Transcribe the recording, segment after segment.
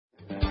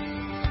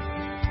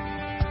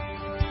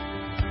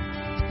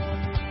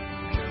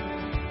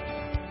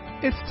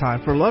It's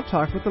time for Love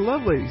Talk with the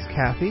Love Ladies,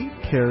 Kathy,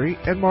 Kerri,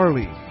 and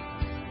Marlene.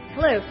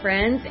 Hello,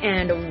 friends,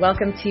 and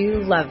welcome to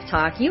Love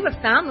Talk. You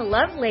have found the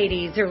Love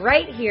Ladies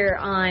right here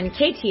on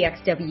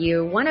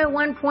KTXW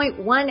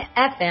 101.1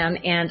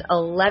 FM and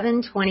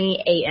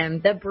 1120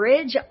 AM, The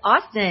Bridge,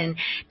 Austin.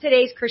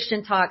 Today's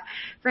Christian Talk.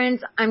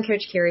 Friends, I'm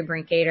Coach Kerri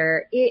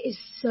Brinkoeter. It is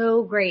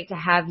so great to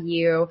have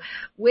you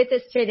with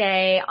us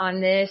today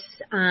on this,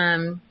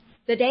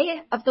 the day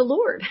of the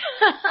Lord.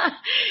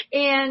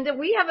 And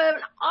we have an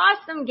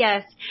awesome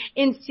guest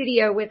in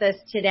studio with us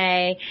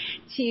today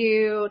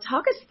to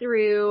talk us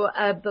through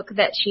a book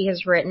that she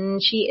has written.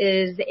 She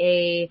is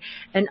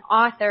an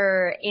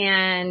author,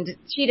 and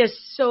she does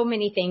so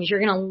many things.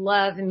 You're going to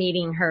love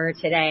meeting her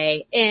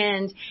today.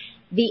 And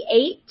the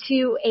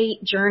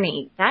 828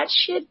 journey, that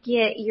should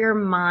get your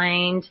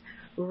mind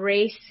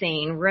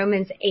racing.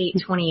 Romans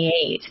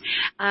 8:28.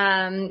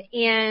 And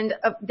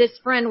this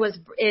friend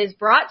is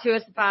brought to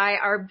us by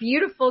our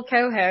beautiful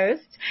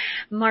co-host,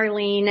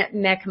 Marlene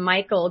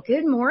McMichael.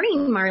 Good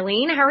morning,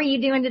 Marlene. How are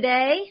you doing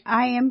today?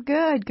 I am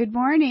good. Good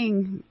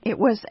morning. It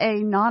was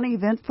a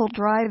non-eventful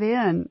drive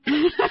in.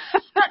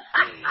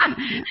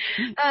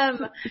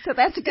 So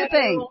that's a good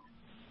thing.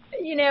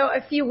 You know, a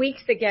few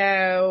weeks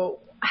ago,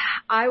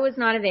 I was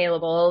not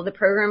available. The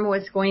program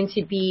was going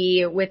to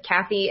be with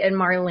Kathy and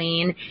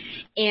Marlene,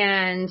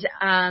 and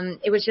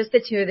it was just the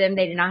two of them.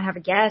 They did not have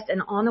a guest.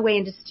 And on the way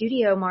into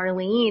studio,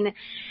 Marlene,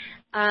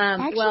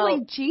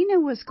 actually, Gina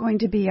was going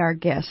to be our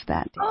guest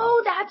that day.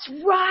 Oh, that's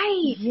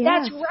right. Yes.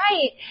 That's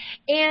right.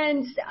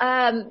 And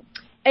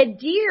a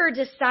deer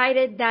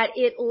decided that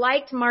it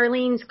liked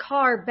Marlene's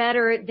car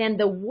better than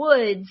the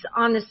woods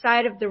on the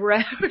side of the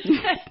road.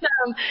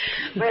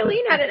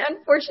 Marlene had an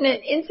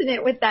unfortunate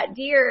incident with that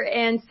deer,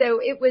 and so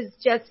it was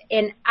just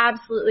an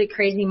absolutely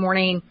crazy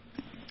morning.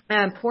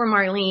 Poor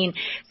Marlene.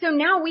 So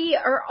now we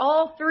are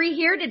all three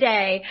here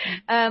today.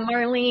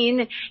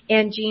 Marlene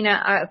and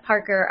Gina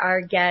Parker,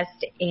 our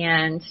guest,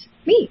 and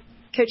me,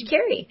 Coach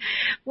Kerri.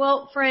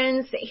 Well,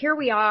 friends, here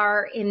we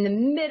are in the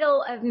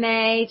middle of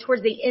May,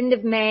 towards the end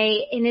of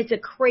May, and it's a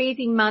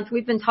crazy month.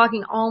 We've been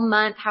talking all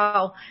month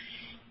how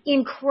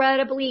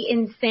incredibly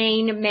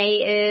insane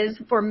May is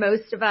for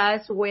most of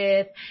us,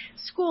 with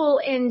school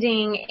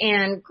ending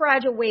and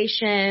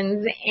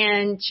graduations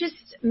and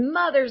just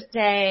Mother's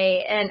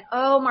Day. And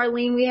oh,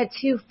 Marlene, we had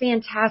two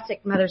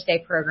fantastic Mother's Day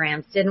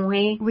programs, didn't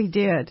we? We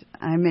did.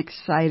 I'm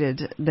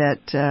excited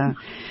that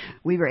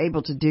we were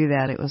able to do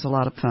that. It was a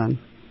lot of fun.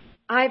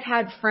 I've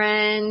had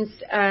friends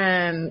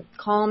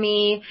call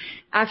me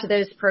after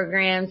those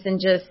programs and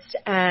just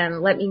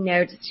let me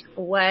know just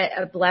what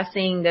a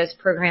blessing those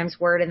programs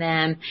were to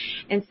them.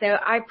 And so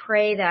I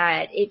pray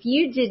that if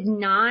you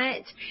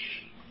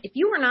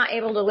were not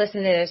able to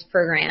listen to those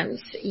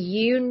programs,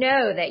 you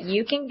know that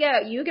you can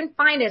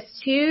find us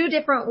two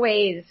different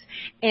ways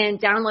and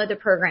download the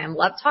program,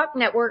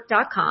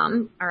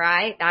 lovetalknetwork.com. All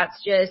right.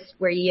 That's just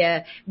where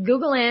you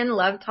Google in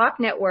Love Talk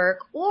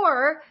Network,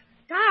 or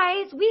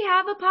guys, we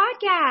have a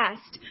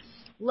podcast,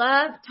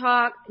 Love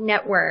Talk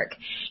Network.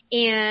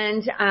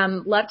 And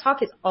Love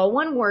Talk is all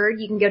one word.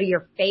 You can go to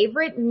your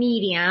favorite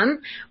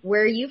medium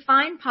where you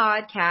find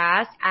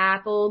podcasts,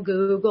 Apple,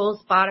 Google,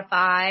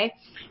 Spotify,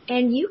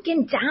 and you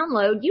can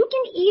download. You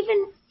can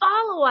even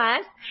follow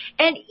us.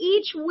 And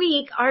each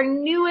week, our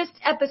newest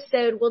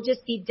episode will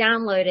just be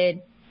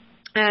downloaded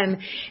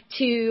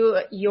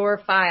to your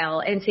file.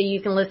 And so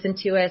you can listen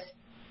to us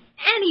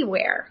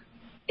anywhere.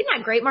 Isn't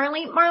that great,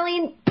 Marlene?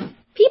 Marlene,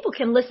 people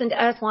can listen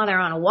to us while they're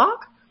on a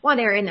walk, while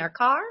they're in their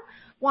car,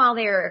 while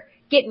they're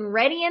getting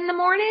ready in the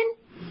morning.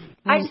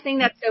 I just think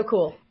that's so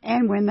cool.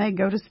 And when they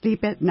go to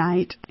sleep at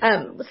night.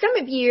 Some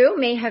of you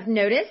may have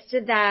noticed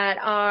that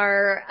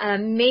our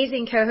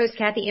amazing co-host,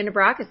 Kathy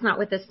Endebrock, is not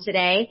with us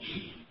today.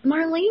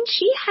 Marlene,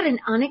 she had an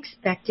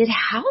unexpected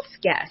house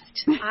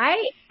guest.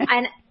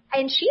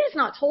 And she has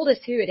not told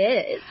us who it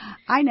is.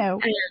 I know.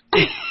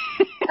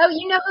 Oh,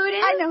 you know who it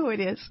is? I know who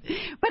it is.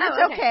 But it's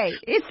okay.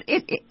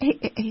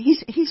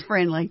 He's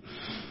friendly.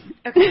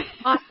 Okay,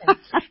 awesome.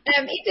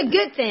 It's a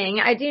good thing.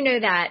 I do know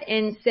that.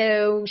 And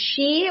so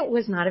she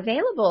was not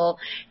available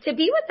to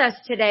be with us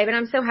today, but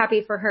I'm so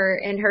happy for her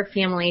and her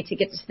family to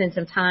get to spend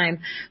some time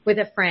with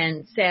a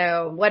friend.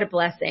 So what a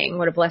blessing.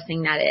 What a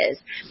blessing that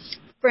is.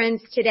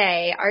 Friends,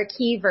 today our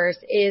key verse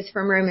is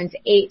from Romans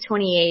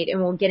 8:28,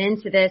 and we'll get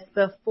into this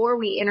before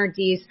we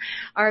introduce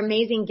our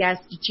amazing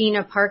guest,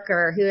 Gina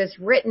Parker, who has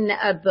written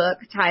a book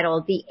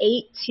titled The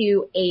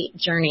 828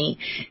 Journey.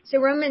 So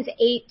Romans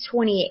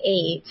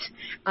 8:28,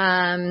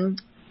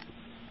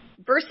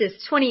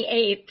 verses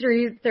 28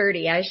 through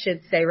 30, I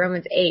should say,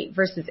 Romans 8,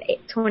 verses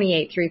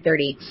 28 through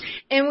 30.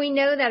 And we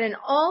know that in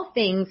all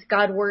things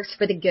God works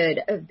for the good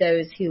of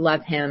those who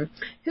love him,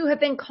 who have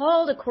been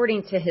called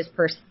according to his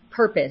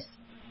purpose.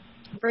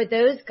 For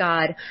those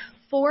God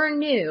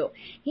foreknew,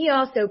 he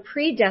also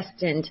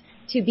predestined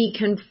to be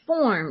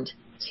conformed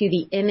to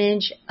the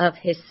image of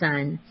his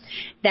Son,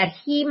 that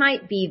he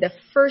might be the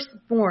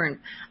firstborn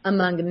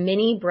among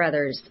many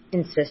brothers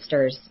and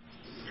sisters.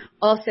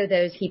 Also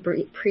those he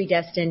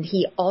predestined,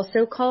 he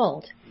also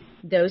called.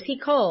 Those he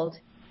called,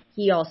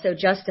 he also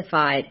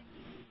justified.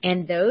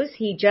 And those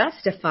he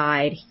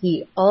justified,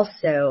 he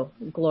also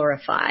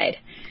glorified.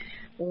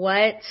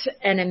 What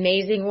an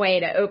amazing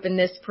way to open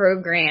this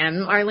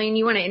program. Marlene,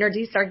 you want to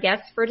introduce our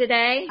guests for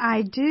today?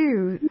 I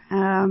do.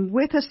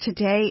 With us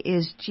today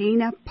is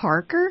Gina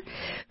Parker,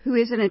 who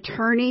is an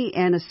attorney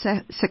and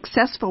a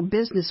successful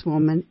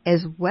businesswoman,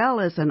 as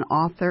well as an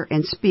author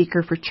and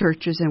speaker for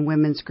churches and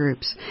women's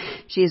groups.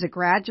 She is a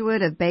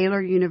graduate of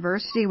Baylor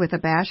University with a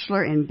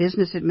bachelor in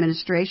business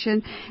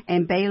administration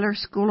and Baylor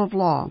School of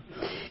Law.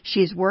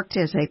 She has worked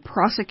as a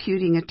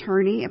prosecuting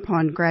attorney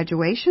upon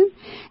graduation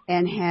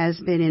and has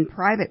been in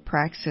private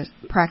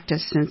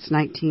practice since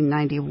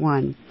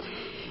 1991.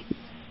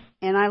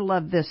 And I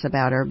love this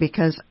about her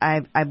because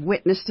I've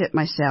witnessed it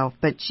myself.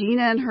 But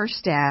Gina and her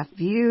staff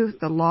view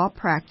the law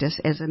practice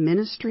as a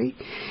ministry,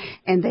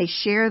 and they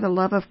share the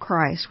love of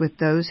Christ with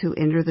those who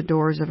enter the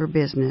doors of her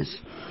business.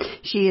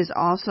 She is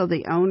also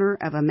the owner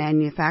of a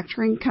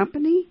manufacturing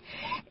company,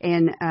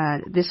 and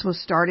this was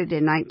started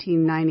in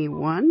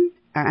 2001,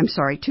 and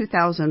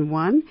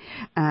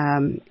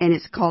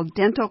it's called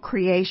Dental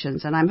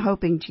Creations, and I'm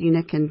hoping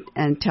Gina can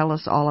tell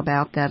us all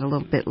about that a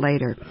little bit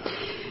later.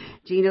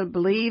 Gina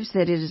believes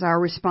that it is our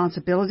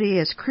responsibility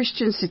as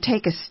Christians to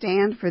take a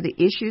stand for the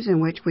issues in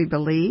which we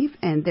believe,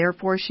 and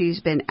therefore she's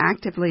been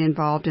actively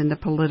involved in the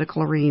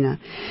political arena.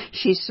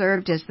 She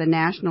served as the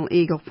National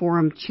Eagle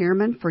Forum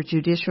Chairman for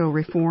Judicial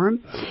Reform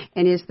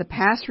and is the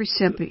past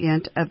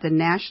recipient of the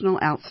National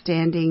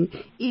Outstanding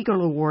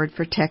Eagle Award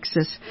for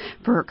Texas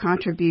for her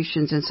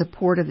contributions in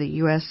support of the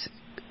U.S.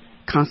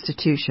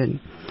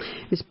 Constitution.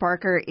 Ms.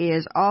 Parker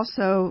is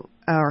also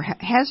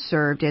has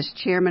served as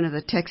chairman of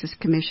the Texas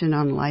Commission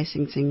on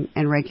Licensing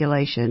and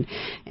Regulation.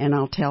 And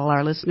I'll tell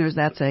our listeners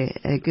that's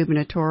a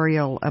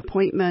gubernatorial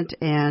appointment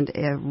and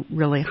a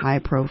really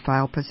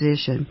high-profile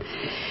position.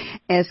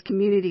 As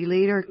community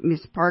leader,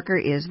 Ms. Parker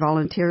is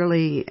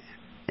voluntarily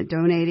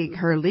donating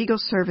her legal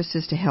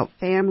services to help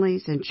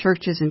families and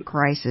churches in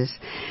crisis.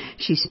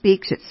 She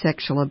speaks at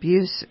sexual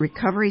abuse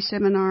recovery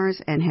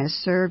seminars and has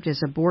served as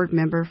a board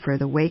member for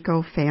the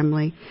Waco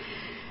Family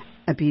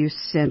Abuse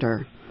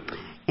Center.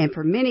 And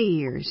for many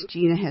years,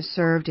 Gina has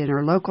served in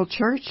her local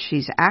church.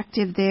 She's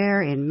active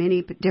there in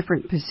many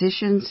different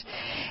positions,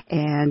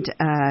 and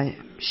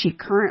she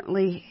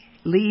currently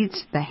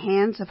leads the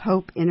Hands of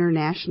Hope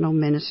International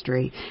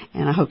Ministry,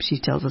 and I hope she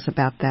tells us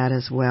about that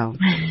as well.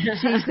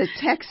 She's the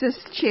Texas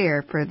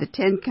chair for the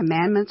 10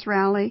 Commandments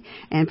Rally,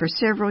 and for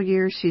several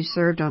years she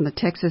served on the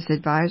Texas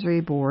Advisory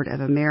Board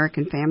of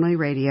American Family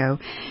Radio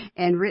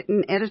and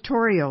written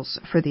editorials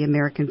for the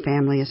American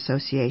Family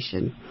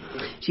Association.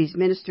 She's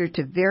ministered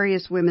to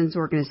various women's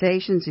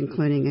organizations,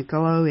 including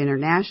Aglo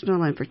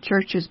International, and for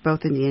churches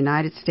both in the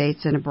United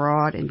States and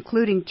abroad,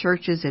 including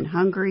churches in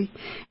Hungary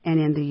and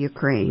in the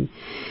Ukraine.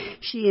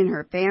 She and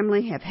her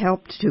family have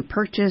helped to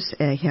purchase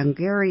a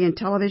Hungarian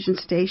television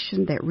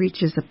station that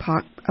reaches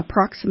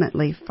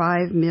approximately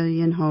 5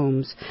 million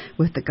homes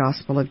with the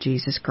gospel of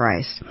Jesus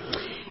Christ.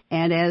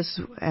 And as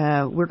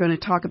we're going to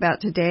talk about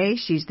today,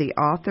 she's the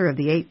author of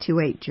the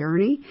 828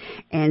 Journey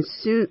and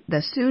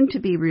the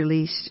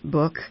soon-to-be-released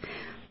book,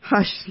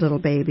 Hush, Little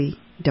Baby,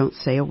 Don't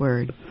Say a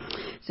Word.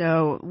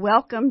 So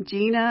welcome,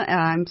 Gina.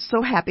 I'm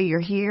so happy you're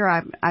here.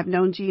 I've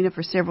known Gina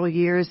for several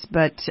years,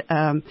 but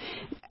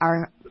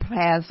our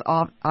paths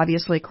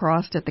obviously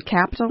crossed at the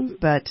Capitol,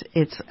 but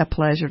it's a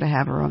pleasure to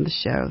have her on the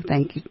show.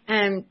 Thank you.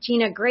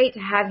 Gina, great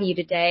to have you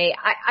today.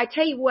 I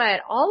tell you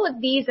what, all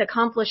of these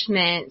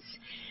accomplishments,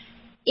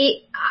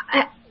 it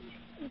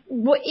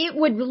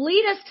would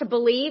lead us to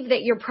believe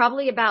that you're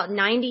probably about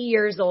 90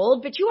 years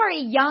old, but you are a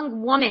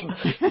young woman,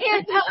 and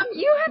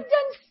you have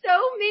done so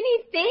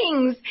many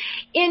things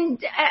in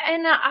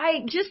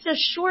just a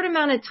short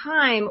amount of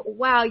time.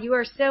 Wow, you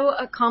are so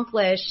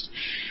accomplished,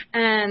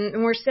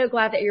 and we're so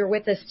glad that you're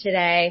with us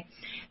today.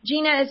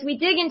 Gina, as we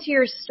dig into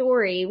your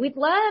story, we'd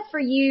love for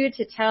you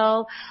to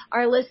tell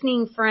our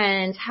listening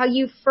friends how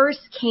you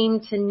first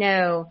came to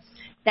know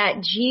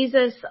that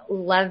Jesus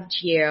loved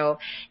you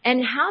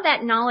and how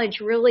that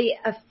knowledge really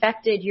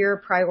affected your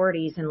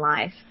priorities in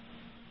life.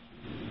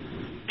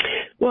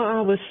 Well,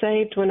 I was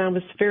saved when I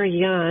was very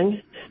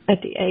young,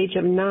 at the age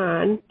of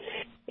 9,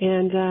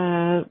 and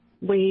I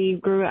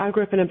grew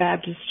up in a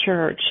Baptist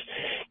church,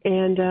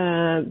 and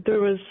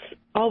there was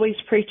always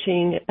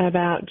preaching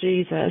about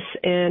Jesus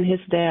and his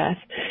death.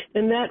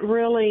 And that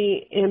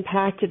really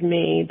impacted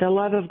me, the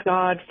love of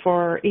God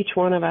for each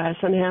one of us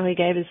and how he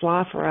gave his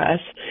life for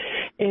us.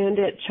 And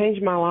it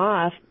changed my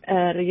life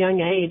at a young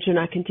age, and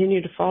I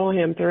continue to follow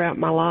him throughout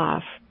my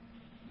life.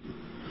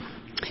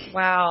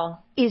 Wow.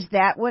 Is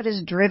that what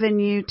has driven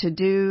you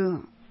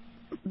to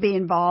be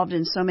involved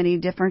in so many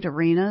different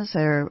arenas?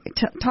 Or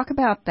talk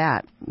about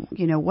that.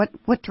 You know,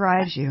 what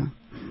drives you?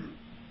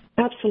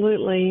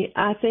 Absolutely.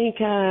 I think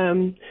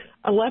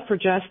a love for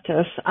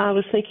justice. I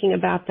was thinking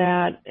about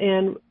that,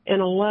 and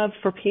a love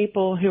for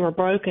people who are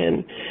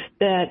broken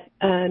that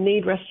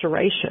need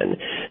restoration.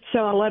 So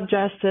I love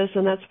justice,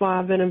 and that's why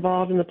I've been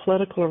involved in the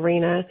political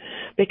arena,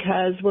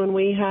 because when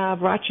we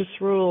have righteous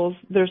rules,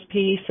 there's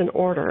peace and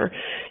order.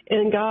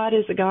 And God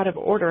is a God of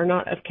order,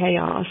 not of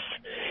chaos.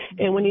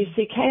 And when you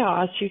see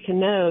chaos, you can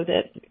know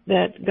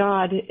that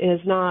God is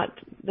not,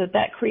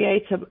 that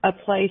creates a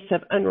place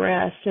of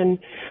unrest and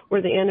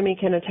where the enemy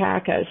can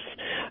attack us.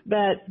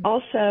 But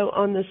also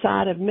on the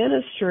side of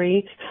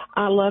ministry,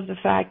 I love the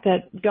fact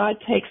that God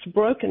takes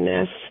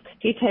brokenness,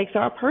 He takes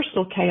our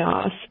personal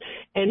chaos,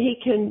 and He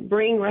can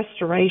bring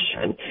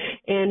restoration.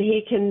 And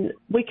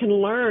we can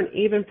learn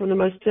even from the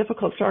most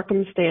difficult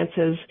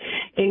circumstances,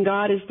 and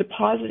God is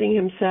depositing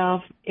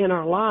Himself in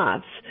our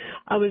lives.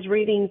 I was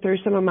reading through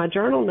some of my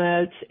journal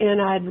notes,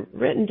 and I'd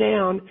written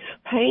down,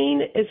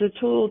 pain is a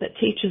tool that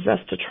teaches us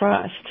to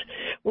trust.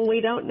 When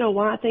we don't know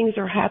why things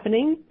are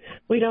happening,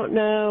 we don't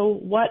know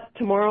what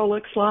tomorrow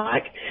looks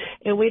like,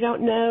 and we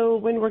don't know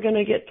when we're going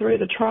to get through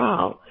the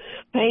trial.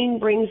 Pain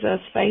brings us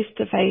face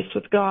to face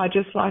with God,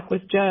 just like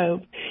with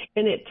Job,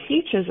 and it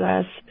teaches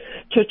us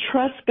to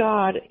trust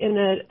God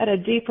at a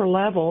deeper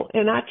level.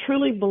 And I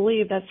truly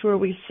believe that's where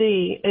we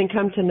see and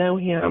come to know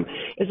Him,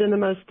 is in the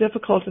most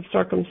difficult of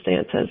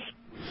circumstances.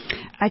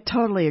 I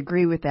totally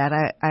agree with that.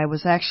 I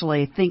was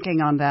actually thinking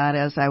on that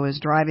as I was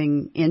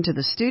driving into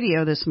the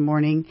studio this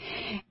morning,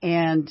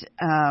 and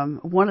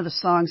one of the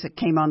songs that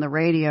came on the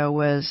radio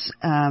was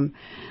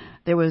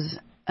there was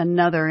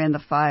another in the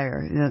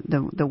fire,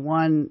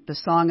 the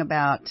song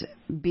about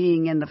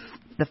being in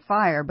the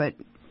fire,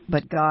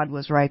 but God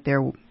was right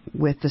there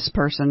with this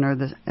person, or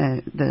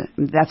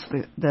that's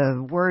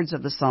the words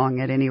of the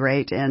song at any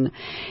rate, and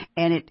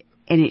it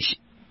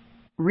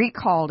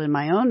recalled in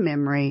my own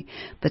memory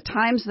the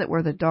times that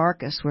were the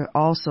darkest were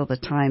also the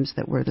times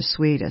that were the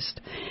sweetest.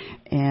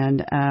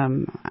 And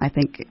I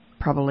think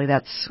probably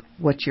that's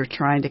what you're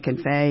trying to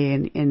convey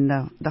in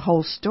the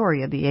whole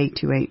story of the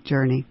 828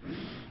 journey.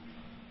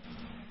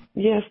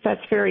 Yes,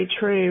 that's very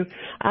true.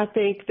 I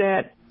think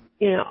that,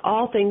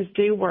 all things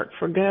do work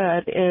for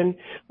good. And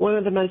one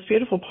of the most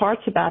beautiful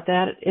parts about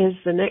that is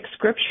the next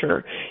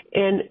scripture.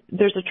 And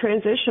there's a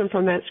transition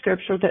from that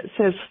scripture that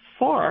says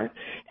for,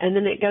 and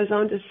then it goes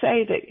on to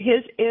say that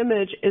His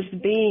image is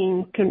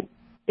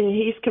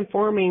He's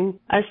conforming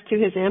us to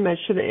His image,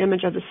 to the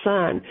image of the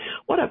Son.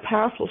 What a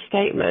powerful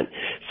statement.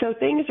 So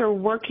things are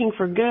working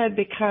for good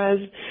because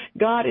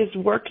God is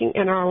working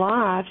in our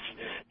lives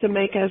to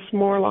make us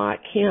more like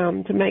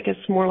Him, to make us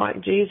more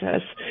like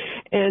Jesus.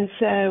 And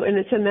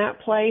it's in that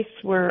place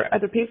where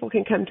other people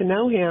can come to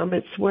know Him.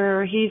 It's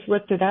where He's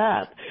lifted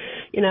up.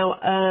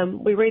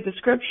 We read the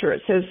scripture.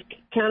 It says,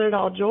 count it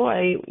all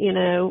joy,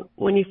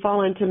 when you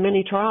fall into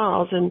many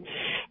trials. And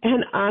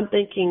I'm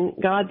thinking,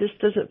 God, this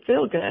doesn't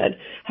feel good.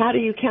 How do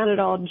you count it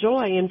all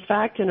joy? In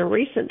fact, in a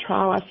recent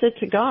trial, I said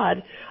to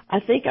God, I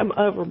think I'm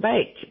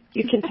overbaked.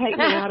 You can take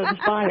me out of the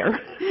fire.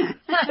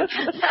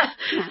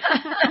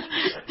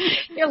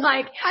 You're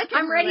like,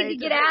 I'm ready to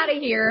get out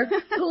of here,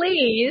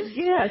 please.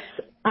 Yes,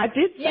 I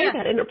did say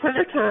that in a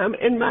prayer time,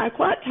 in my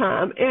quiet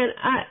time,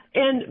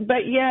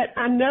 but yet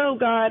I know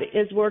God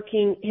is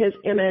working His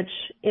image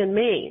in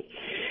me.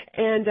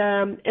 And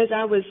as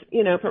I was,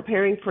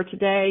 preparing for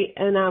today,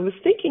 and I was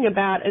thinking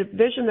about a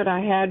vision that I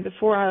had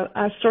before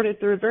I started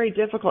through a very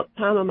difficult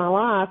time in my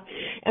life,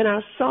 and I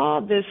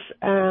saw this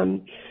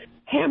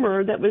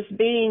hammer that was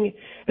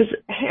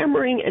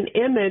hammering an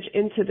image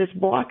into this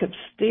block of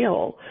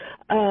steel.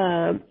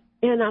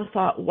 And I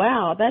thought,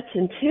 wow, that's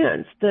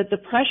intense. The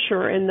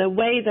pressure and the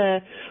way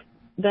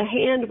the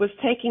hand was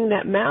taking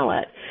that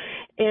mallet.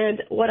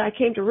 And what I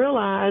came to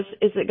realize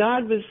is that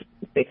God was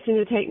fixing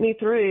to take me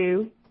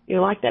through,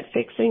 like that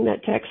fixing,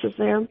 that Texas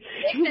there. And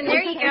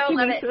there you go,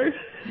 love it.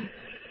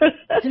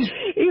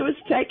 He was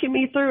taking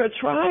me through a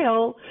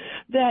trial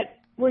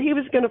where He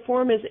was going to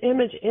form His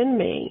image in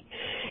me.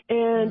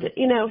 And,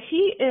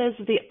 He is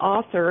the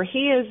author.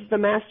 He is the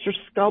master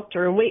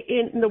sculptor.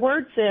 And the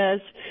Word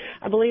says,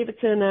 I believe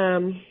it's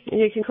in,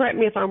 you can correct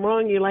me if I'm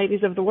wrong, you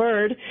ladies of the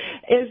Word,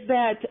 is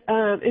that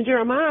in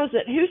Jeremiah,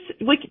 that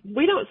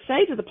we don't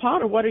say to the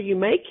potter, what are you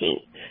making?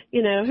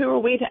 Who are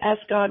we to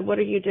ask God, what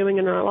are you doing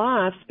in our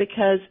lives?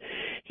 Because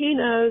He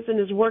knows and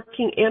is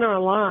working in our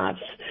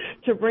lives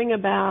to bring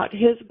about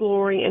His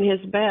glory and His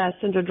best,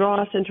 and to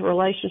draw us into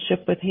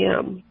relationship with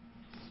Him.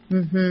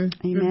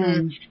 Mm-hmm.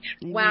 Amen.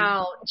 Mm-hmm.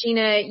 Wow,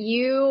 Gina,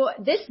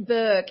 this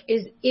book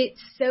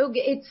it's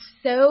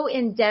so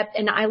in depth,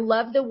 and I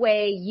love the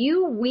way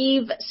you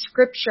weave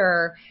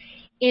scripture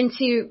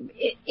into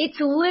it's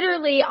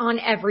literally on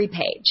every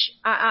page,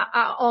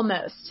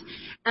 almost,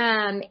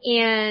 and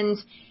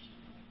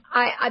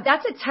I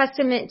that's a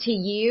testament to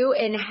you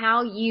and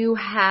how you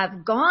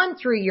have gone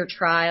through your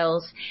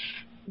trials,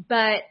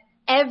 but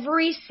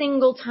every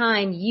single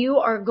time you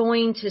are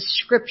going to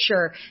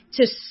Scripture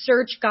to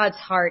search God's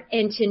heart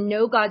and to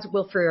know God's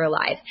will for your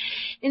life.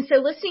 And so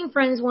listening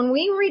friends, when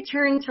we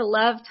return to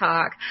Love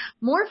Talk,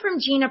 more from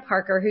Gina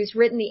Parker, who's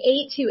written the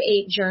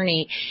 828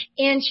 Journey,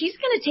 and she's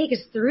going to take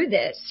us through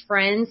this,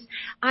 friends.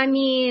 I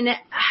mean,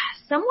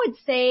 some would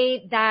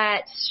say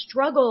that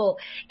struggle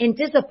and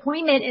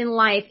disappointment in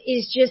life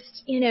is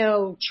just,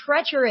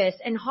 treacherous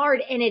and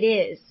hard, and it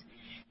is.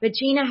 But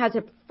Gina has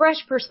a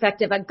fresh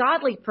perspective, a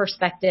godly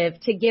perspective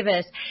to give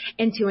us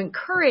and to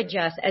encourage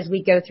us as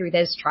we go through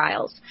those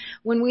trials.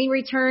 When we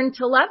return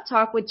to Love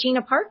Talk with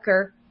Gina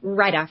Parker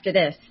right after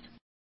this.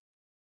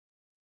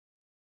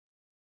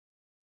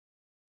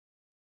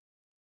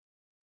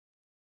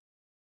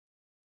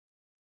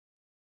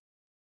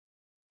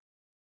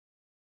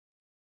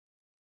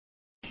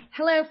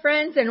 Hello,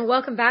 friends, and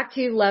welcome back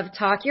to Love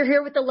Talk. You're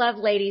here with the Love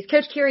Ladies.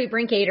 Coach Kerri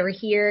Brinkoeter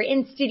here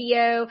in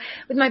studio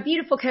with my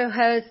beautiful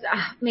co-host,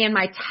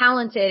 my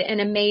talented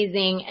and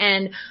amazing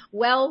and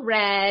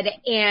well-read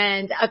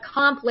and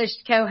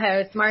accomplished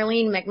co-host,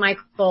 Marlene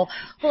McMichael.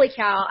 Holy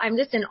cow, I'm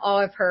just in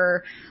awe of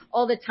her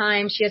all the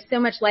time. She has so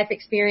much life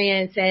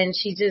experience, and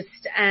she just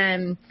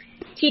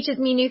teaches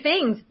me new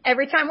things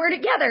every time we're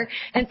together.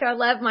 And so I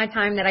love my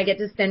time that I get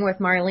to spend with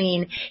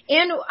Marlene.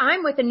 And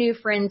I'm with a new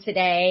friend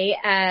today,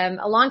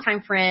 a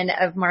longtime friend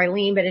of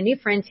Marlene, but a new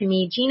friend to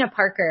me, Gina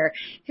Parker,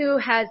 who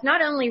has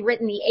not only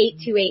written the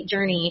 828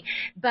 Journey,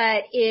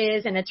 but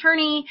is an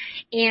attorney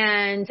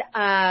and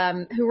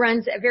who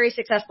runs a very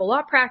successful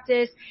law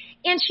practice.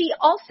 And she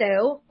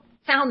also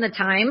found the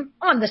time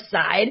on the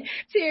side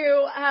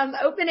to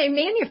open a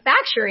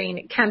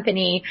manufacturing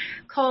company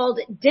called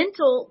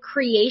Dental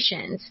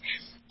Creations.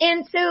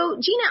 And so,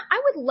 Gina,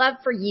 I would love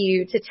for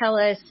you to tell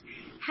us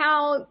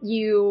how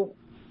you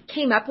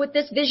came up with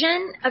this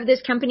vision of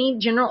this company,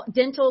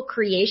 Dental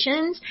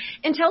Creations,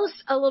 and tell us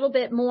a little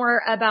bit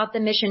more about the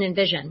mission and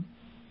vision.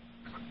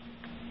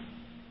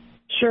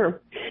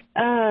 Sure.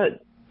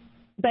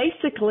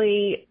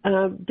 Basically,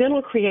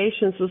 Dental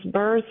Creations was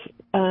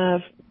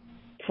birthed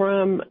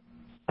from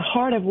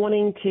heart of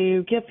wanting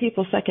to give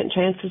people second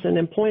chances in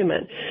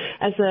employment.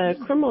 As a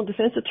criminal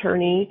defense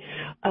attorney,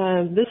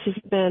 this has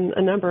been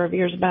a number of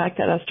years back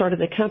that I started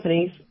the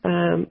company,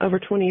 over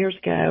 20 years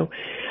ago.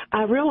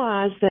 I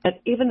realized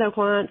that even though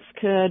clients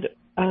could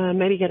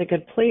maybe get a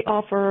good plea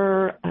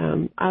offer,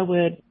 I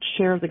would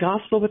share the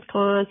gospel with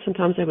clients.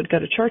 Sometimes they would go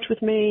to church with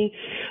me.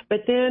 But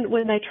then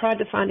when they tried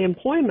to find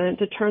employment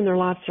to turn their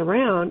lives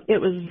around,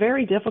 it was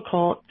very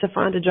difficult to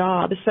find a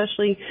job,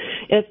 especially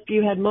if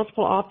you had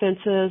multiple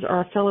offenses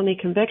or a felony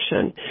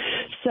conviction.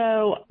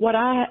 So what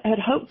I had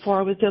hoped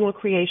for with Dental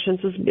Creations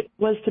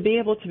was to be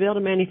able to build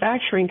a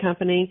manufacturing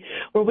company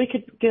where we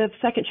could give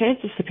second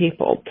chances to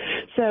people.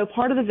 So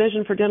part of the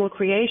vision for Dental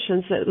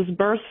Creations that was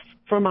birthed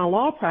from my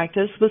law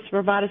practice was to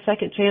provide a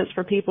second chance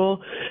for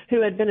people who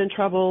had been in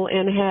trouble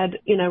and had,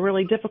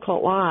 really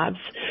difficult lives.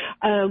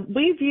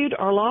 We viewed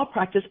our law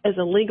practice as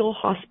a legal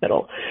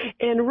hospital.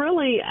 And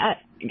really,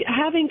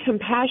 having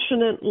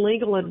compassionate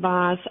legal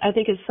advice, I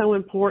think, is so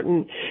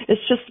important.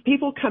 It's just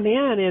people come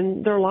in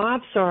and their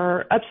lives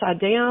are upside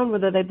down,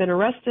 whether they've been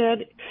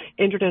arrested,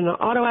 injured in an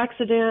auto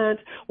accident,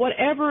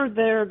 whatever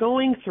they're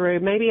going through,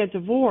 maybe a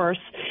divorce.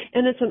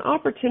 And it's an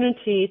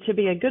opportunity to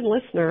be a good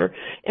listener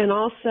and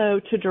also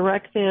to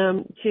direct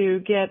them to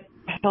get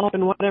help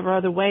in whatever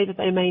other way that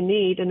they may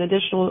need in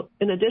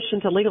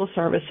addition to legal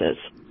services.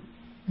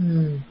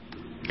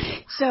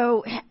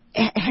 So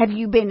have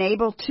you been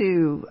able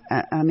to,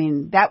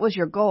 that was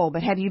your goal,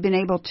 but have you been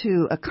able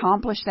to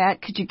accomplish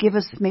that? Could you give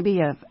us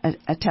maybe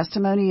a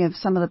testimony of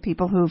some of the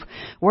people who've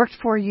worked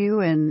for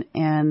you and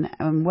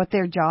what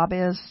their job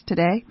is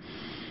today?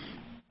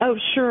 Oh,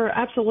 sure.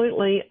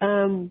 Absolutely.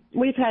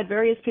 We've had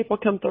various people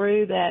come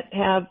through that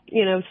have,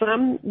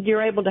 some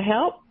you're able to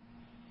help,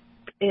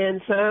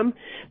 and some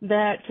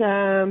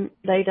that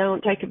they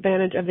don't take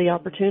advantage of the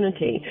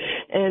opportunity.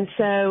 And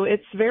so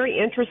it's very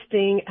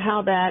interesting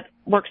how that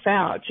works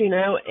out,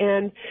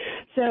 and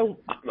so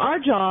our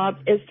job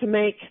is to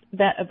make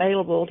that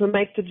available, to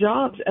make the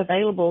jobs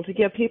available, to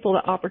give people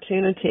the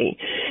opportunity.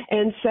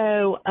 And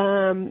so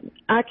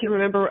I can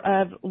remember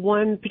of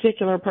one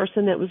particular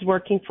person that was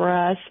working for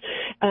us.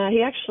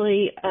 He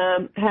actually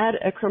had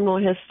a criminal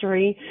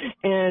history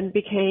and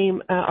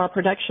became our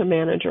production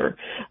manager.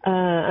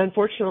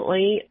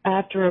 Unfortunately,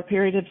 after a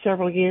period of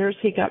several years,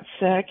 he got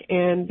sick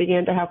and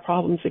began to have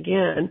problems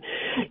again.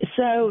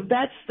 So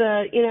that's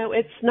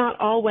it's not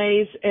always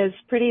as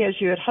pretty as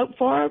you had hoped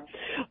for,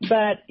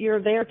 but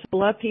you're there to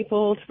love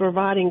people, to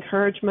provide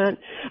encouragement.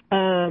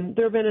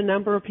 There have been a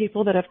number of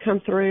people that have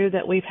come through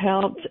that we've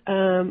helped.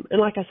 And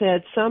like I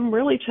said, some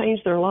really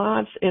changed their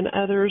lives and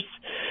others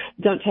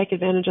don't take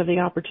advantage of the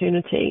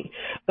opportunity.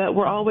 But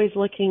we're always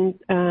looking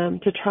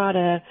to try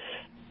to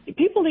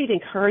people need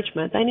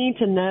encouragement. They need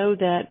to know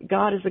that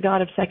God is the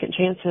God of second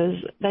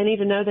chances. They need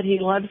to know that He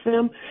loves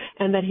them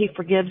and that He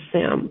forgives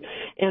them.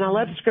 And I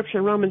love the scripture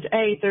in Romans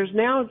 8. There's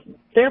now,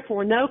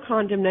 therefore, no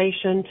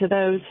condemnation to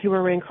those who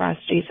are in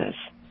Christ Jesus.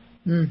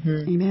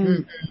 Mm-hmm.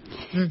 Amen.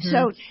 Mm-hmm.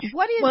 So,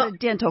 what is a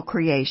dental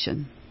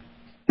creation?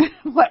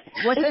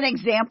 What's an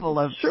example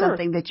of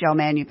something that y'all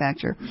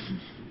manufacture?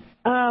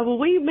 Well,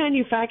 we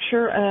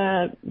manufacture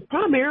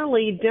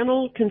primarily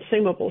dental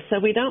consumables. So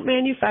we don't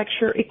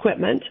manufacture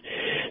equipment.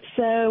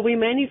 So we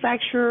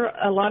manufacture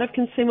a lot of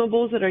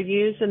consumables that are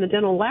used in the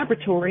dental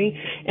laboratory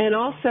and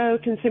also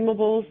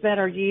consumables that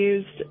are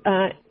used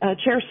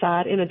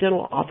chairside in a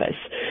dental office.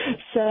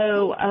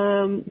 So,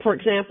 for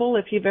example,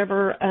 if you've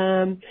ever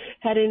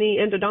had any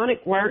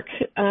endodontic work,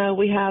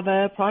 we have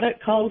a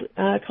product called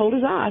Cold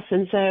as Ice.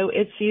 And so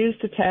it's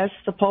used to test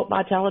the pulp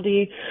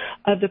vitality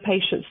of the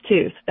patient's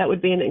tooth. That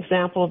would be an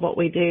example of what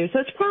we do. So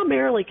it's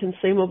primarily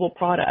consumable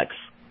products.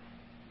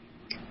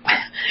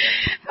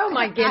 Oh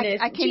my goodness!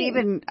 I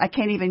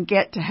can't even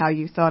get to how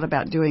you thought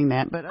about doing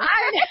that, but I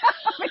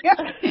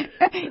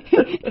think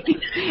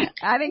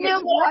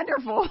it's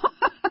wonderful.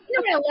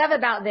 What I love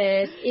about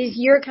this is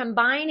you're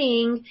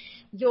combining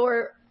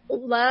your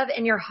love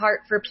and your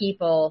heart for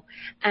people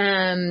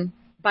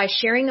by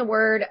sharing the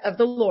word of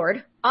the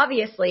Lord,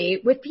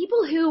 obviously, with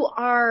people who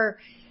are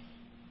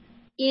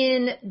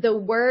in the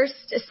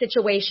worst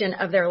situation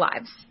of their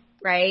lives,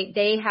 right?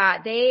 They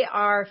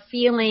are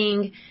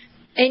feeling,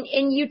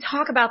 and you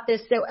talk about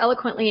this so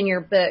eloquently in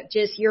your book,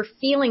 just you're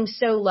feeling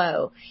so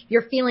low.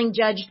 You're feeling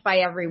judged by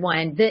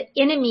everyone. The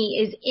enemy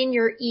is in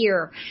your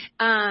ear.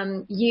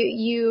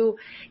 You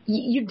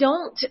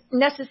don't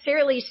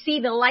necessarily see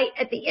the light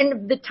at the end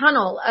of the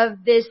tunnel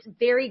of this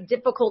very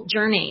difficult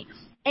journey.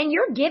 And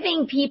you're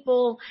giving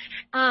people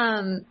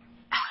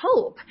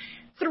hope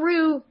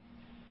through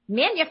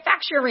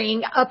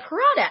manufacturing a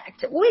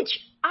product, which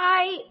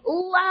I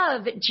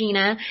love,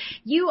 Gina.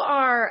 You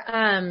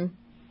are,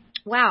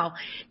 wow,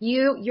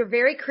 you're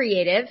very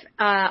creative,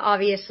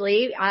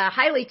 obviously,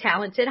 highly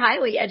talented,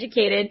 highly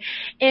educated.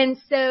 And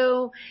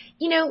so,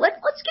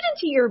 let's get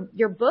into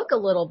your book a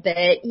little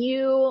bit.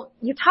 You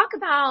talk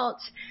about,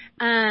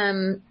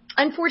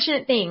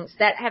 unfortunate things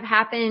that have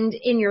happened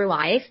in your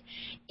life.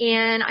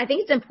 And I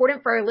think it's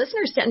important for our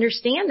listeners to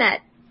understand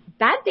that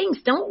bad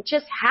things don't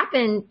just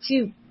happen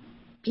to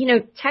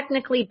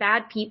technically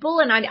bad people.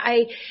 And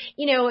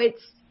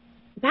it's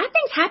bad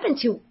things happen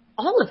to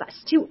all of us,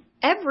 to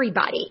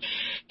everybody.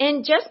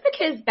 And just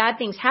because bad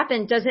things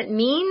happen doesn't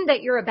mean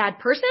that you're a bad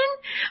person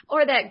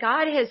or that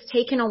God has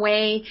taken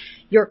away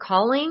your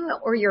calling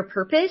or your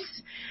purpose.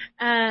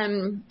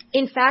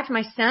 In fact,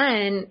 my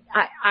son,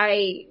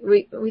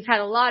 we've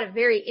had a lot of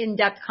very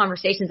in-depth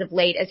conversations of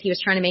late as he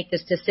was trying to make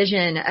this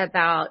decision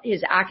about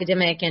his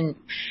academic and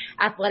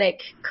athletic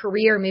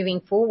career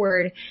moving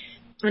forward.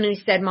 And he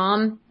said,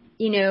 Mom,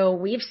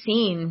 we've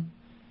seen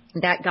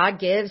that God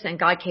gives and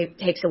God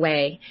takes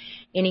away.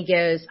 And he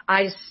goes,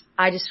 I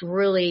just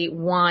really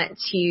want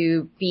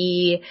to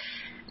be,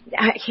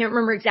 I can't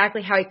remember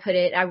exactly how he put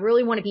it. I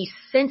really want to be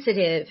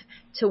sensitive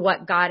to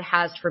what God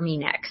has for me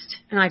next.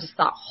 And I just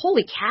thought,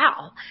 holy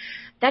cow,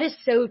 that is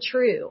so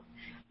true.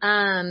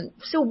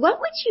 So what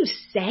would you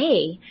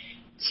say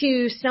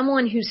to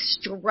someone who's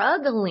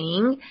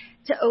struggling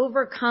to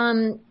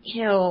overcome,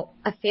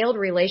 a failed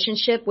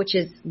relationship, which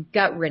is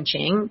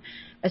gut-wrenching,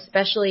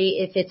 especially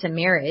if it's a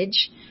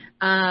marriage,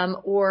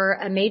 or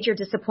a major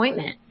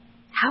disappointment?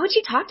 How would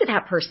you talk to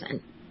that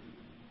person?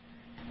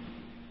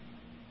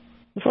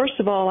 First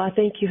of all, I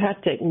think you have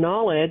to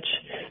acknowledge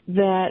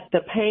that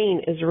the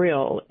pain is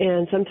real.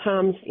 And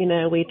sometimes,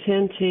 we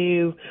tend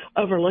to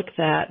overlook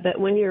that. But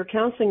when you're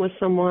counseling with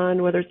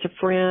someone, whether it's a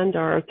friend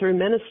or through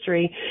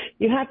ministry,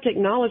 you have to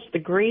acknowledge the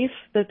grief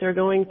that they're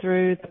going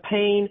through, the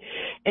pain,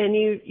 and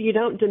you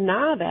don't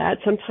deny that.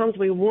 Sometimes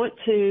we want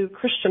to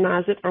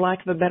Christianize it, for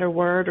lack of a better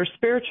word, or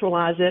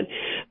spiritualize it.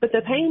 But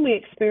the pain we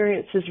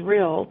experience is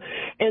real.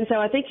 And so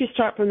I think you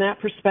start from that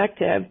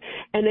perspective,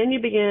 and then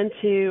you begin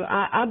to,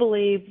 I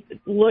believe,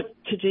 look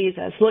to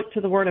Jesus, look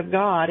to the Word of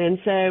God. And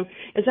so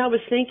as I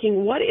was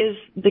thinking, what is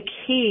the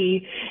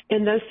key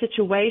in those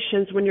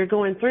situations when you're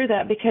going through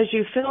that? Because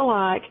you feel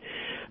like,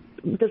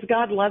 does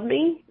God love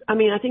me? I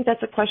mean, I think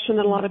that's a question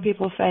that a lot of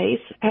people face.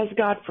 Has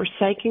God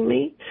forsaken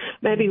me?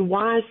 Maybe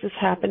why is this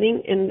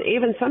happening? And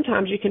even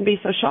sometimes you can be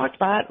so shocked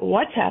by it,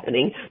 what's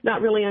happening,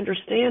 not really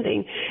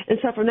understanding. And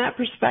so from that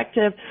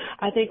perspective,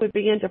 I think we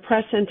begin to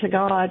press into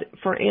God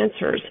for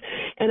answers.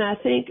 And I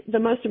think the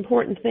most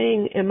important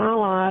thing in my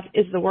life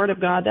is the Word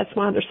of God. That's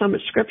why there's so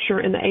much scripture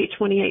in the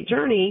 828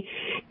 journey,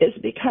 is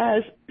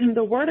because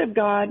the Word of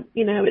God,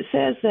 it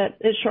says that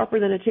it's sharper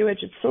than a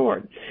two-edged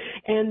sword.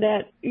 And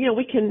that,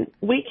 we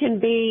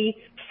can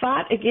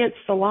fight against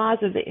the lies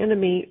of the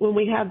enemy when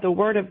we have the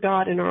Word of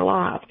God in our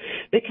life.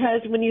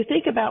 Because when you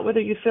think about whether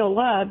you feel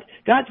loved,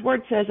 God's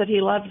Word says that He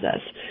loves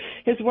us.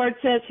 His Word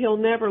says He'll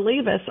never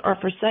leave us or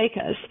forsake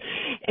us,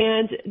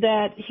 and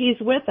that He's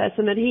with us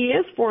and that He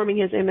is forming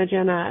His image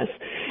in us.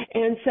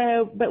 And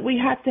so, but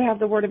we have to have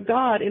the Word of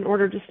God in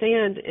order to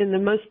stand in the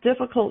most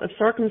difficult of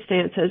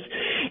circumstances.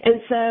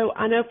 And so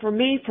I know for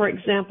me, for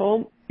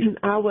example,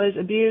 I was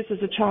abused as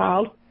a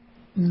child.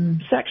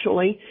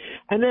 Sexually,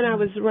 and then I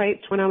was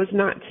raped when I was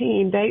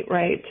 19, date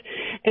raped.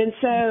 And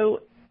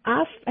so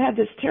I had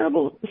this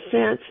terrible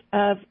sense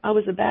of I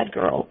was a bad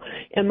girl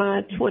in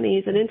my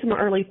 20s and into my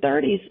early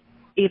 30s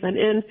even.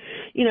 And,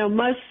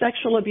 most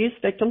sexual abuse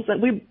victims, that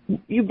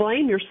you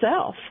blame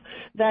yourself.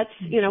 That's,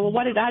 well,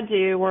 what did I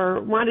do?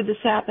 Or why did this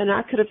happen?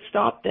 I could have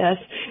stopped this.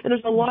 And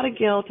there's a lot of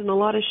guilt and a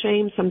lot of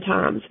shame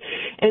sometimes.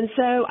 And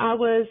so I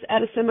was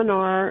at a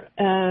seminar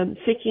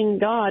seeking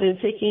God and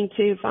seeking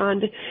to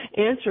find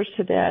answers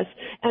to this.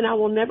 And I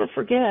will never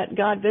forget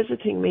God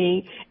visiting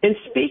me and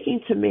speaking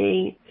to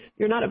me,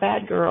 "You're not a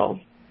bad girl.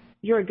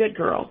 You're a good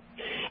girl."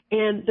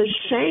 And the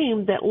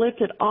shame that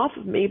lifted off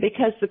of me,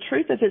 because the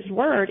truth of his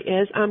word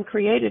is I'm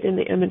created in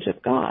the image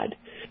of God,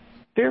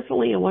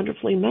 fearfully and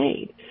wonderfully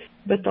made.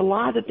 But the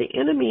lie that the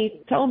enemy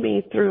told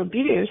me through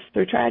abuse,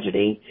 through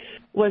tragedy,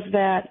 was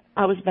that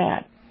I was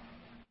bad.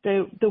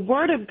 The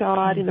word of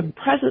God and the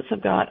presence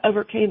of God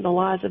overcame the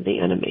lies of the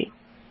enemy.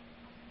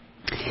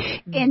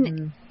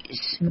 And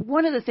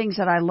one of the things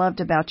that I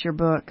loved about your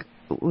book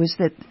was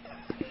that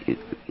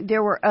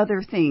there were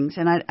other things,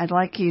 and I'd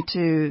like you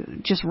to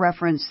just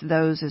reference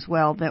those as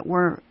well, that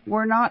were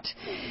not,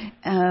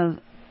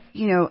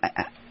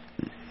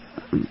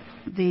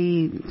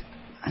 the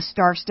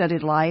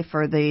star-studded life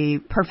or the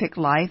perfect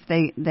life.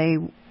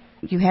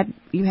 You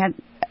had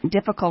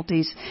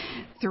difficulties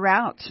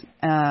throughout.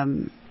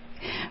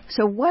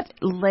 So what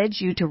led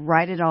you to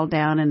write it all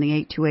down in the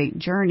 828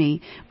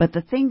 journey? But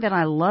the thing that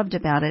I loved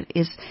about it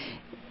is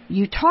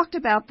you talked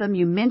about them,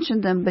 you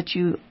mentioned them, but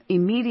you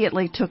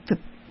immediately took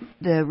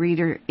the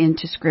reader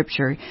into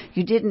Scripture.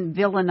 You didn't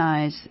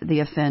villainize the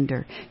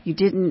offender. You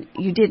didn't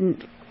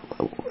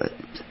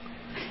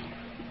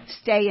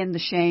stay in the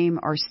shame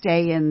or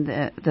stay in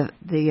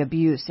the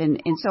abuse.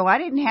 And so I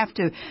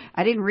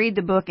didn't read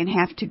the book and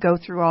have to go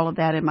through all of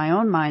that in my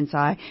own mind's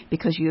eye,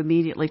 because you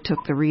immediately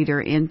took the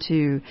reader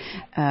into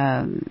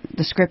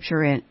the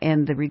Scripture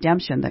and the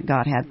redemption that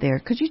God had there.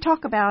 Could you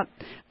talk about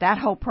that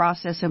whole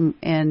process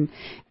and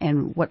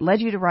what led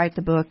you to write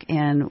the book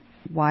and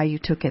why you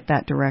took it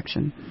that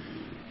direction?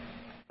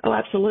 Oh,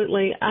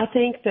 absolutely. I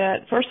think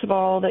that, first of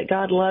all, that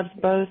God loves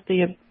both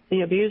the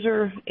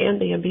abuser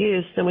and the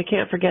abused, and we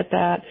can't forget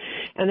that.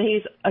 And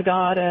he's a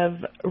God of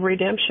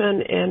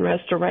redemption and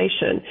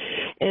restoration.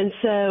 And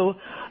so,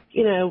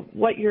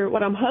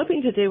 what I'm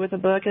hoping to do with the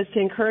book is to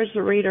encourage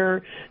the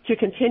reader to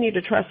continue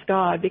to trust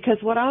God, because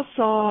what I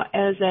saw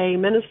as a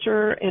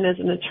minister and as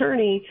an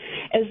attorney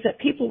is that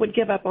people would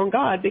give up on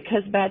God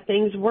because bad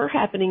things were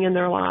happening in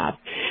their life.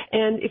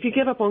 And if you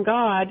give up on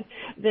God,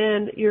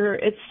 then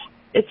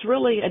it's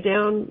really a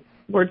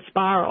downward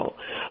spiral.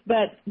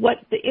 But what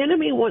the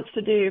enemy wants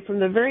to do from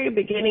the very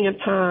beginning of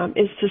time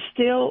is to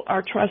steal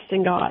our trust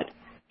in God.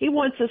 He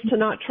wants us to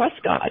not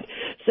trust God.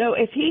 So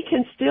if he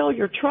can steal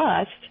your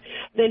trust,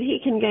 then he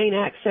can gain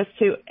access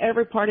to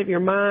every part of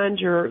your mind,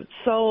 your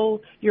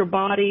soul, your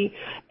body,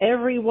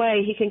 every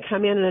way he can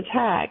come in and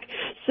attack.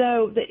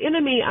 So the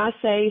enemy, I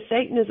say,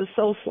 Satan is a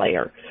soul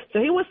slayer. So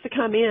he wants to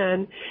come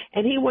in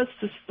and he wants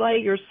to slay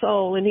your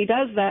soul, and he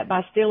does that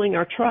by stealing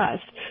our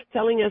trust,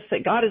 telling us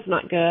that God is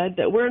not good,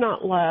 that we're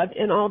not loved,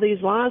 and all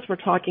these lies we're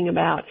talking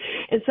about.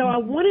 And so I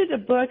wanted a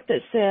book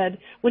that said,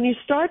 when you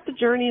start the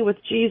journey with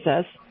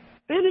Jesus,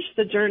 finish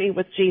the journey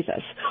with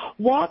Jesus.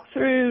 Walk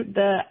through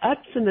the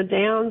ups and the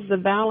downs, the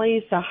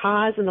valleys, the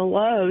highs and the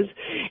lows,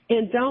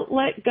 and don't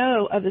let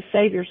go of the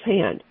Savior's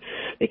hand,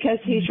 because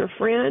he's your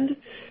friend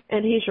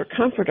and he's your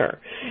comforter.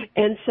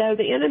 And so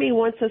the enemy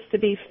wants us to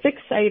be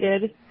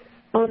fixated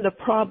on the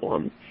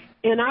problem.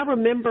 And I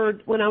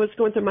remembered when I was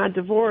going through my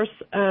divorce,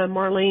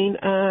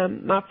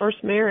 Marlene, my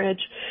first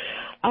marriage,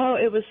 oh,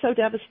 it was so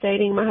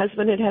devastating. My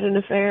husband had an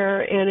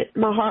affair, and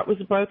my heart was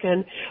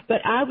broken.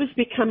 But I was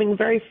becoming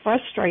very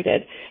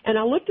frustrated. And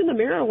I looked in the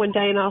mirror one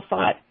day, and I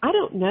thought, I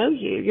don't know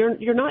you.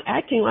 You're not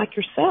acting like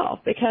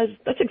yourself, because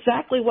that's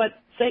exactly what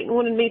Satan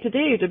wanted me to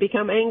do, to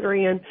become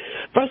angry and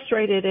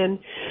frustrated. And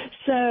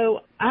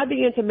so I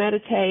began to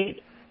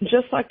meditate,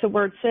 just like the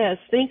word says.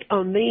 Think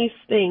on these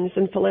things.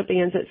 In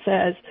Philippians it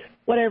says,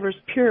 whatever is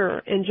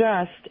pure and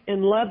just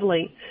and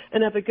lovely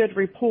and of a good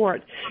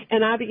report.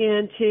 And I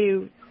began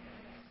to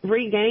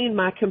regain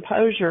my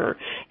composure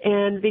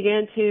and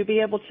began to be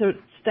able to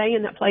stay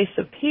in that place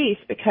of peace,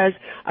 because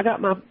I got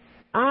my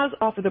eyes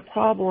off of the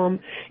problem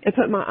and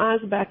put my eyes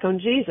back on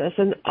Jesus.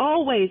 And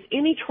always,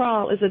 any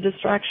trial is a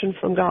distraction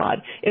from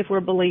God if we're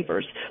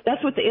believers.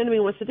 That's what the enemy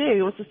wants to do.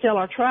 He wants to steal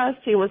our trust.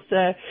 He wants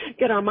to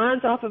get our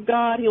minds off of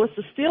God. He wants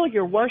to steal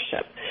your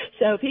worship.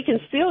 So if he can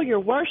steal your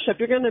worship,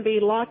 you're going to be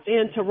locked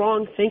into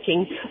wrong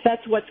thinking.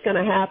 That's what's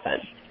going to happen.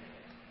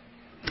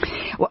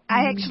 Well,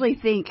 I actually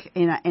think,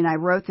 and I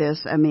wrote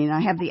this, I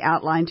have the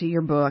outline to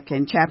your book,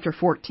 and chapter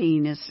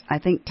 14 is, I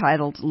think,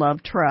 titled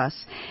Love, Trust.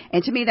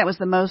 And to me, that was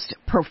the most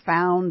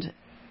profound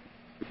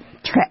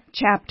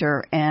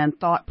chapter and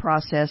thought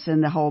process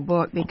in the whole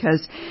book,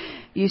 because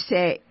you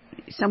say,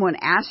 someone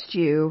asked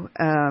you,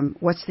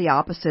 what's the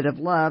opposite of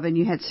love? And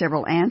you had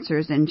several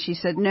answers. And she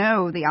said,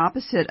 no, the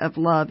opposite of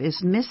love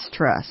is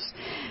mistrust,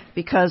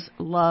 because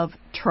love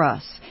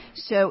trusts.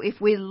 So if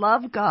we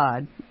love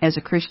God as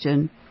a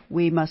Christian,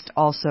 we must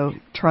also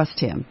trust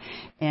him,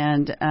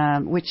 and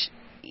which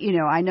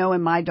I know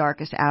in my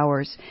darkest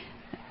hours,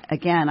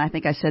 again, I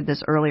think I said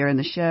this earlier in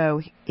the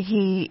show,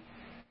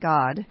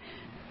 God,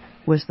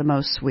 was the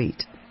most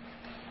sweet.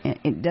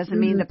 It doesn't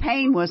mean the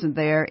pain wasn't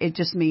there. It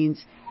just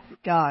means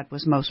God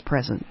was most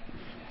present.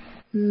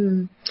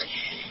 Mm.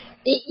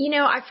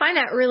 I find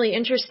that really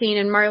interesting.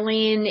 And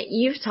Marlene,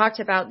 you've talked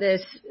about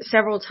this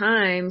several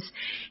times.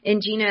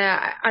 And Gina,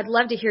 I'd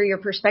love to hear your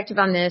perspective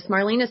on this.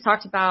 Marlene has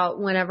talked about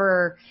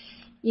whenever,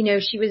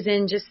 she was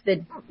in just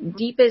the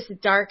deepest,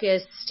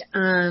 darkest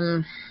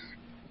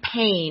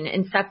pain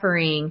and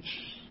suffering,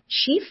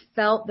 she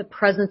felt the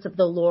presence of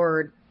the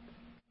Lord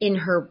in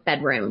her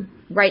bedroom,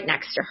 right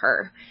next to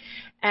her.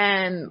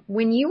 And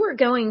when you were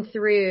going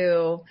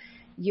through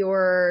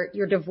your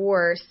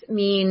divorce,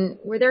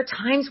 were there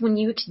times when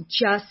you could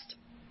just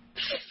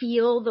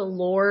feel the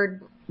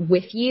Lord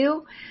with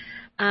you?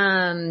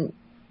 And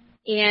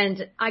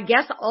I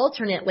guess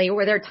alternately,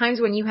 were there times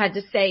when you had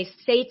to say,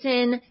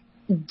 Satan,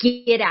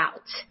 get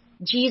out.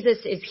 Jesus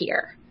is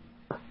here.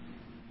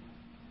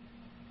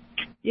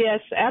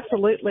 Yes,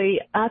 absolutely.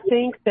 I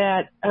think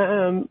that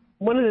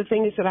one of the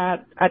things that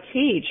I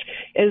teach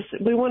is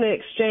we want to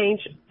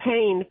exchange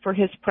pain for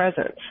his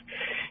presence.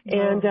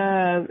 And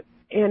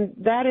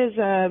that is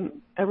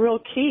a real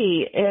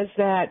key, is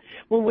that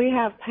when we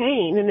have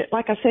pain, and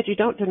like I said, you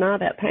don't deny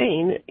that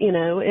pain,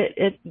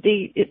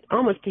 it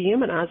almost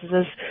dehumanizes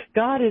us.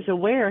 God is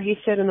aware. He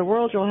said, in the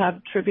world you'll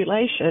have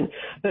tribulation,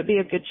 but be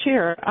of good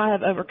cheer. I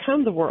have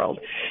overcome the world.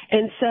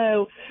 And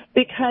so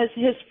because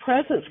his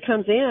presence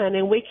comes in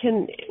and we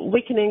can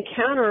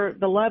encounter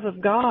the love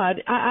of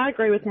God, I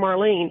agree with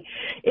Marlene.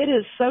 It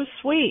is so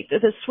sweet.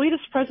 The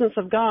sweetest presence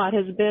of God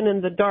has been in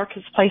the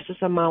darkest places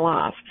of my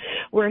life,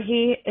 where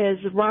he is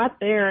right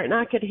there, and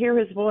I could hear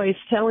his voice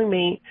telling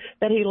me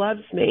that he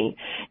loves me.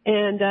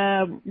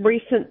 And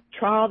recent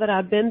trial that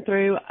I've been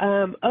through,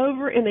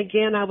 over and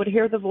again, I would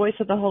hear the voice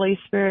of the Holy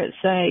Spirit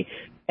say,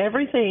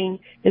 everything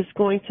is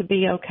going to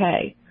be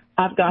okay.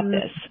 I've got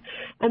this.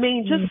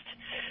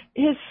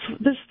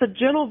 Just the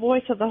gentle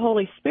voice of the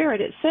Holy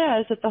Spirit. It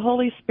says that the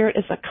Holy Spirit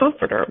is a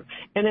comforter.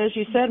 And as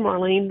you said,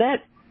 Marlene,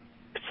 that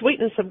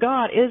sweetness of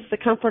God is the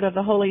comfort of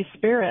the Holy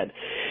Spirit.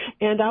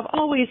 And I've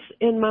always,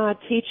 in my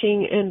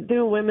teaching and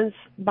doing women's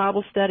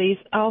Bible studies,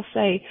 I'll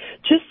say,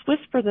 just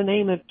whisper the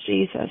name of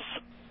Jesus.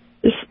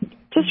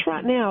 Just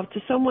right now, to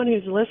someone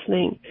who's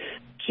listening,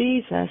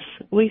 Jesus,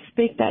 we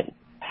speak that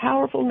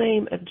powerful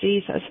name of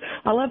Jesus.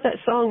 I love that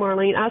song,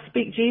 Marlene, I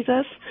Speak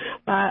Jesus,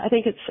 by, I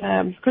think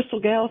it's Crystal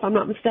Gale, if I'm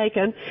not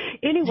mistaken.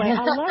 Anyway,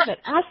 I love it.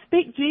 I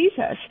speak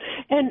Jesus.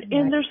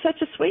 And there's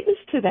such a sweetness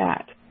to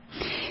that.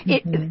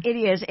 It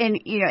is. And,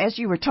 as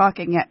you were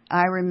talking,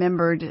 I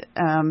remembered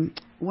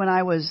when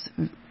I was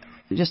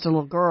just a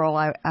little girl,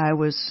 I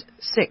was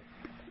sick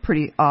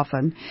pretty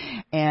often.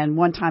 And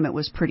one time it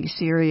was pretty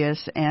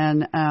serious.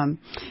 And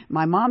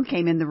my mom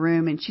came in the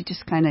room and she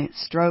just kind of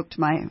stroked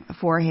my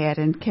forehead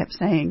and kept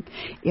saying,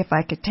 if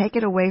I could take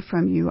it away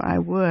from you, I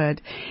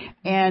would.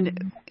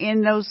 And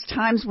in those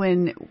times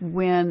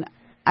when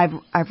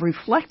I've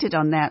reflected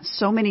on that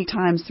so many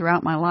times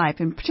throughout my life,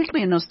 and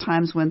particularly in those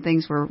times when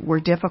things were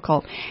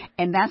difficult.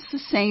 And that's the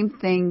same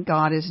thing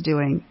God is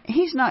doing.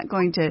 He's not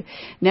going to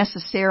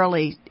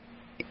necessarily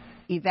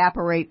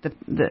evaporate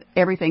the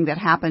everything that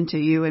happened to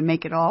you and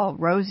make it all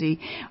rosy,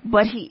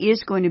 but he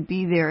is going to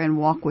be there and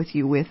walk with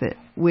you with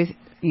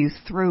you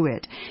through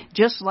it.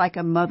 Just like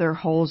a mother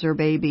holds her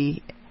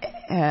baby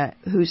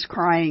who's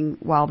crying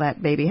while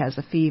that baby has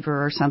a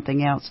fever or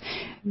something else.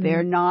 Mm-hmm.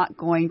 They're not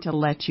going to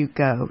let you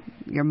go.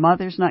 Your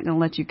mother's not going to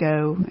let you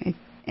go,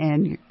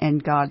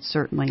 and God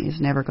certainly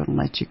is never going to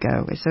let you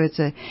go. So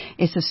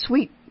it's a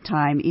sweet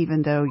time,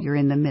 even though you're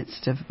in the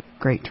midst of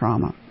great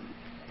trauma.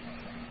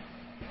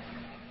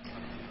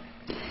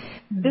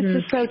 This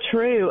is so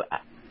true.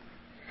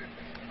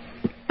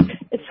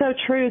 It's so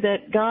true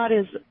that God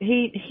is,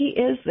 He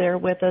is there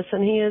with us,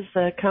 and He is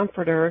the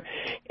comforter.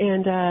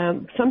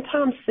 And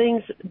sometimes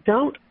things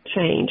don't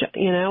change.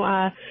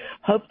 I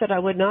hope that I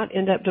would not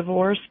end up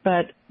divorced,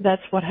 but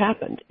that's what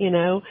happened,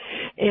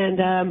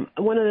 And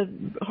one of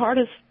the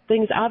hardest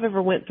things I've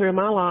ever went through in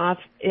my life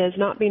is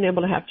not being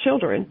able to have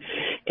children,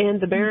 and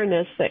the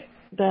barrenness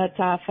that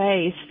I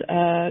faced,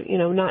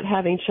 not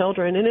having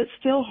children. And it's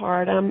still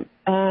hard.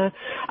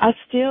 I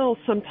still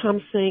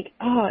sometimes think,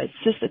 it's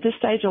just at this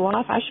stage of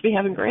life, I should be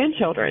having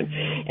grandchildren.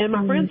 And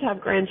my friends have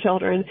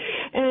grandchildren.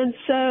 And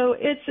so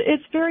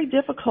it's very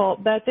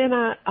difficult. But then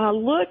I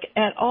look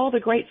at all the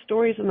great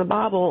stories in the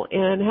Bible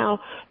and how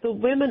the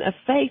women of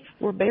faith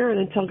were barren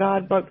until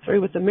God broke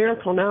through with a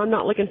miracle. Now, I'm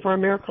not looking for a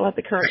miracle at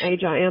the current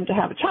age I am to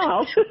have a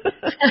child.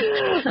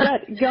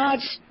 But God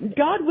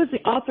was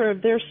the author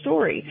of their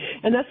story.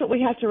 And that's what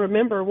we have to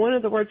remember. One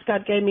of the words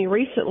God gave me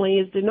recently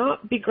is, do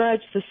not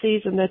begrudge the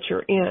season that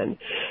you're in.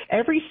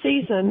 Every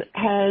season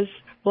has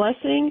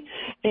blessing,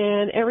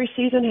 and every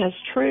season has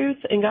truth,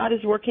 and God is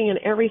working in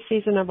every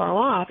season of our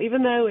life.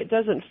 Even though it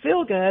doesn't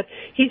feel good,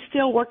 He's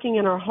still working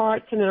in our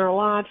hearts and in our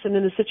lives and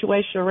in the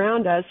situation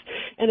around us,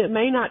 and it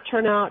may not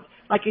turn out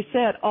like you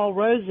said, all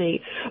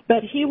rosy,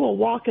 but he will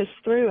walk us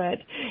through it,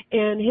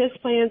 and his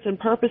plans and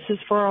purposes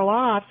for our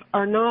life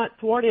are not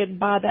thwarted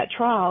by that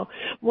trial.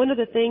 One of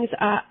the things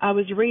I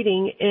was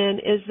reading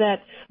is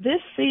that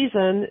this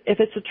season, if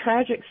it's a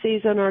tragic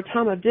season or a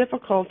time of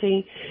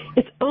difficulty,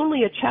 it's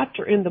only a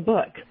chapter in the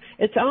book.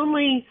 It's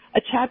only a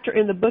chapter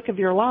in the book of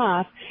your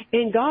life,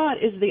 and God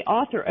is the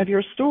author of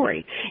your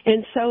story.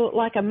 And so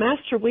like a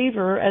master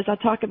weaver, as I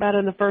talk about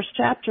in the first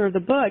chapter of the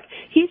book,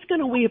 he's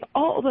going to weave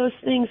all those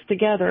things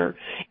together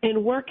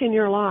and work in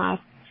your life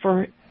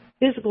for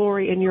his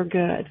glory and your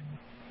good.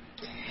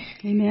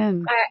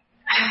 Amen.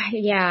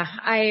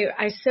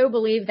 I so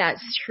believe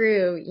that's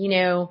true,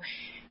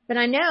 but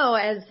I know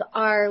as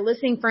our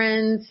listening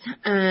friends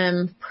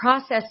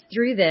process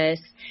through this,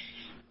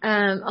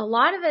 a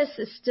lot of us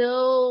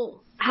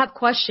still have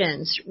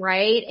questions,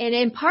 right? And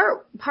in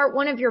part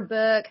one of your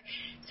book,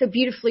 so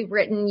beautifully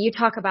written, you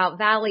talk about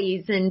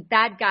valleys and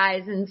bad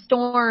guys and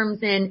storms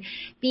and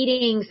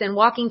beatings and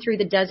walking through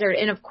the desert.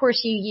 And of course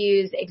you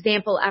use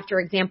example after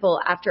example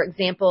after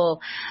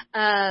example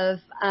of,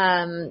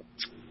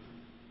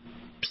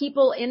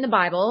 people in the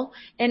Bible,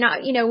 and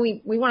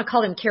we want to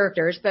call them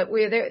characters, but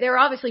they're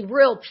obviously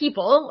real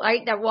people,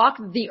 right, that walk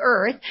the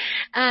earth,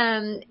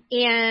 and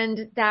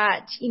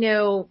that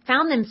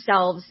found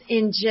themselves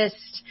in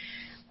just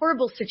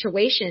horrible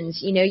situations.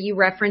 You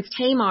referenced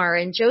Tamar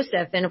and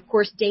Joseph, and of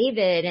course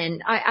David,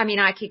 and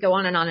I could go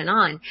on and on and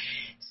on.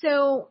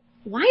 So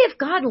why, if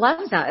God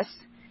loves us,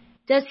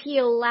 does He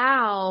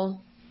allow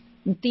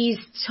these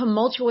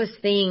tumultuous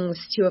things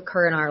to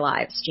occur in our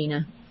lives,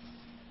 Gina?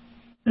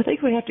 I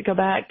think we have to go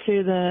back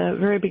to the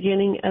very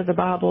beginning of the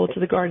Bible, to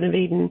the Garden of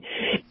Eden,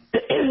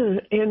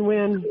 and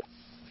when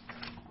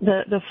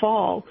the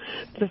fall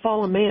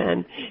of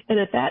man, and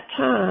at that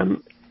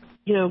time,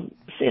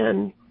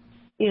 sin,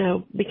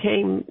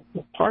 became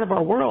part of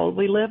our world.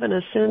 We live in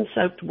a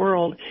sin-soaked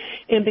world,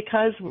 and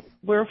because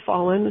we're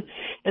fallen,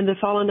 and the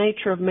fallen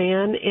nature of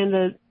man,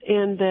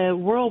 in the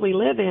world we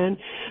live in,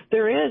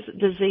 there is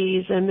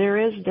disease and there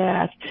is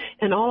death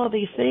and all of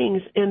these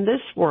things in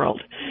this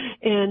world.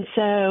 And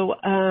so,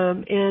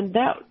 and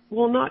that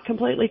will not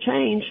completely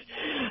change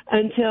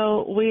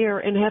until we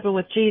are in heaven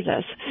with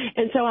Jesus.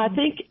 And so I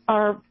think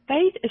our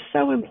faith is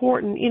so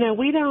important.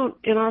 We don't,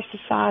 in our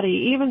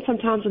society, even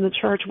sometimes in the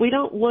church, we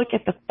don't look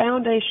at the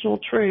foundational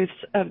truths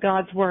of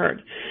God's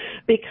Word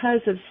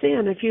because of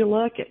sin. If you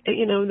look at,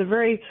 in the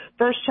very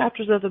first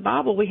chapters of the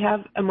Bible, we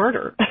have a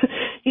murder,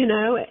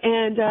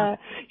 and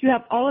you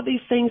have all of these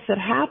things that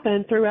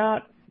happen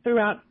throughout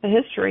the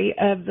history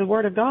of the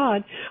Word of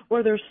God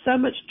where there's so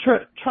much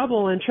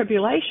trouble and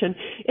tribulation.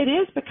 It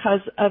is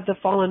because of the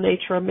fallen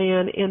nature of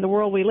man in the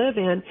world we live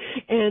in.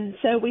 And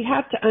so we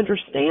have to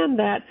understand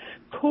that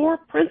core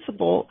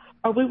principle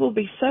or we will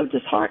be so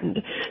disheartened.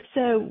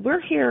 So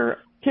we're here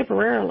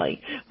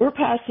temporarily. We're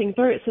passing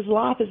through. It says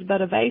life is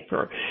but a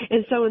vapor.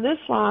 And so in this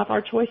life,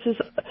 our choices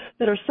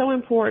that are so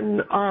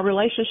important are our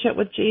relationship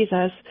with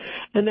Jesus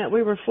and that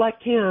we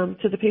reflect Him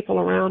to the people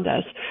around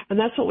us. And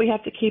that's what we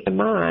have to keep in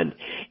mind.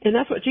 And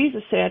that's what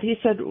Jesus said. He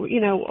said,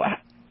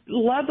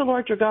 love the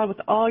Lord your God with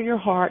all your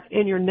heart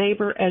and your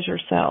neighbor as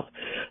yourself.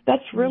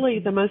 That's really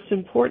the most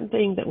important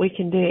thing that we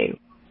can do.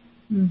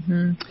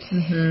 Mm-hmm.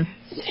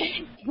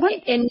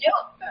 Mm-hmm.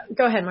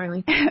 Go ahead,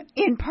 Marlene.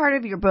 In part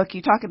of your book,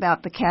 you talk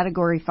about the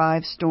Category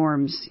 5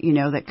 storms,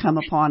 that come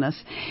upon us.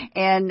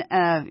 And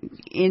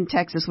in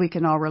Texas, we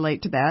can all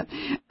relate to that.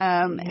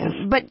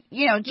 But,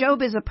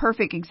 Job is a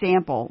perfect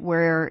example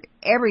where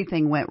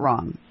everything went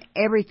wrong.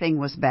 Everything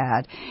was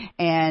bad.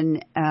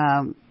 And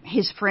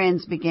his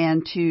friends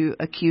began to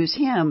accuse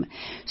him.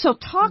 So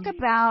talk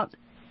about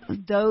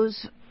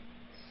those,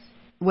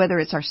 whether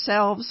it's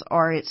ourselves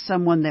or it's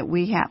someone that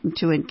we happen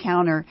to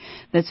encounter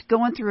that's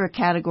going through a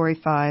Category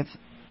 5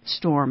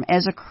 storm.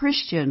 As a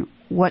Christian,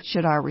 what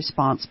should our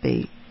response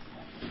be?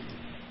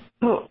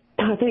 Oh,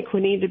 I think we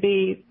need to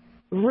be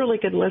really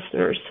good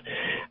listeners.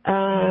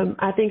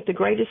 I think the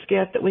greatest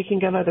gift that we can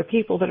give other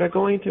people that are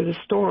going through the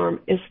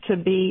storm is to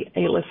be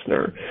a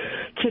listener,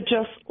 to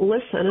just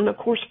listen and, of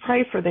course,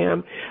 pray for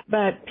them.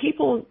 But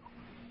people,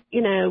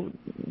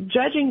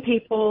 judging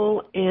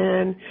people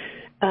and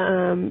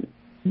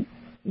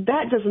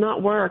that does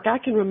not work. I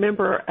can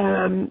remember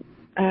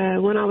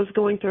when I was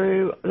going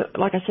through,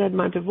 like I said,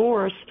 my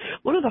divorce,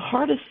 one of the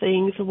hardest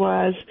things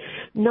was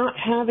not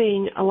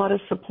having a lot of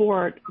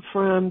support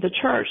from the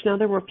church. Now,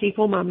 there were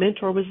people, my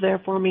mentor was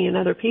there for me and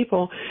other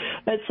people,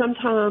 but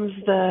sometimes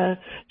the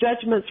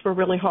judgments were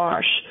really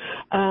harsh.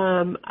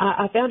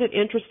 I found it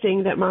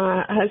interesting that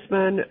my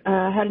husband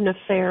had an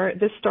affair.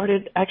 This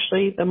started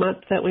actually the month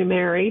that we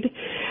married,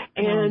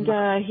 and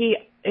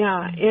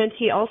and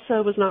he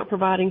also was not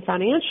providing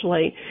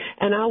financially.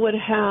 And I would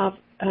have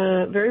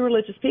very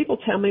religious people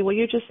tell me, well,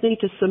 you just need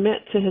to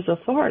submit to his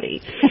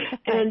authority.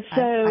 And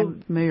so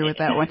I'm familiar with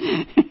that one.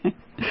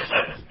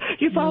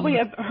 You probably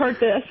have heard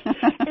this.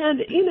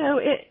 And,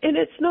 and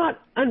it's not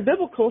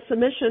unbiblical.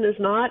 Submission is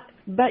not.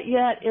 But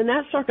yet, in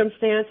that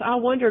circumstance, I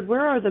wondered,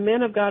 where are the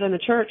men of God in the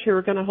church who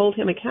are going to hold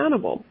him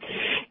accountable?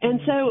 And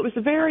so it was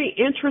very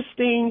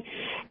interesting,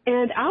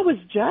 and I was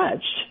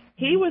judged.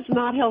 He was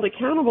not held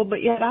accountable,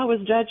 but yet I was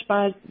judged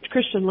by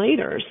Christian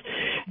leaders.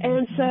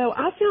 And so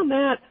I found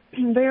that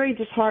very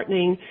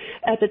disheartening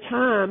at the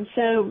time.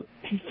 So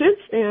since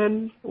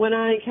then, when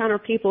I encounter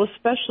people,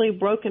 especially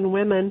broken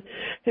women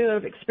who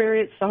have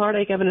experienced the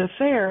heartache of an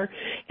affair,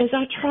 is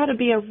I try to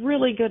be a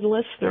really good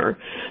listener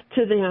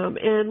to them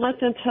and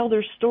let them tell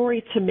their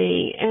story to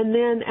me. And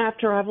then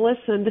after I've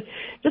listened, it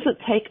doesn't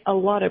take a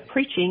lot of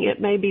preaching. It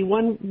may be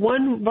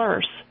one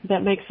verse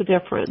that makes a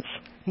difference.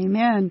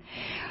 Amen.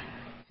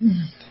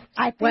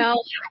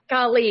 Well,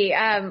 golly,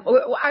 I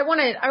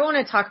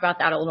want to talk about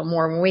that a little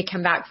more when we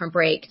come back from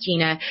break,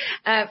 Gina.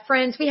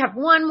 Friends, we have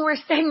one more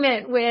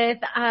segment with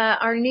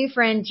our new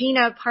friend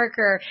Gina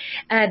Parker,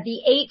 the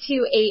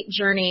 828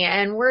 journey,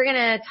 and we're going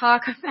to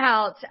talk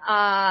about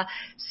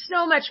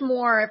so much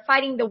more,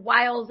 fighting the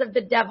wiles of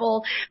the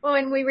devil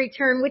when we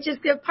return, which is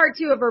part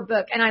 2 of her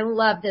book, and I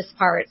love this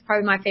part. It's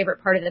probably my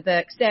favorite part of the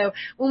book. So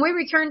when we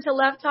return to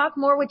Love Talk,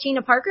 more with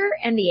Gina Parker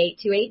and the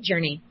 828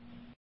 journey.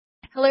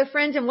 Hello,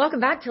 friends, and welcome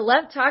back to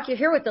Love Talk. You're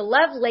here with the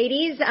Love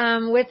Ladies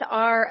with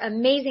our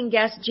amazing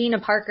guest, Gina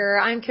Parker.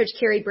 I'm Coach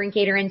Kerri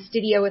Brinkoeter in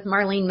studio with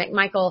Marlene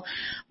McMichael.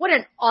 What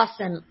an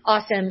awesome,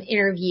 awesome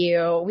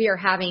interview we are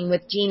having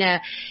with Gina.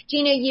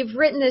 Gina, you've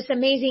written this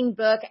amazing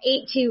book,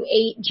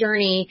 828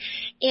 Journey,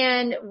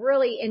 and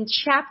really in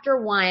chapter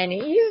 1,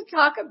 you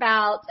talk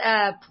about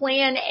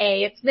Plan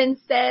A. It's been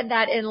said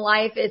that in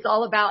life it's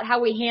all about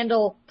how we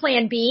handle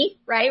Plan B,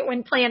 right,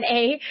 when Plan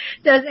A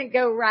doesn't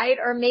go right,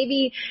 or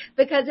maybe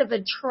because of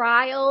a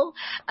trial,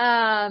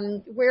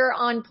 we're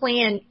on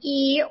Plan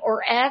E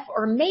or F,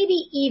 or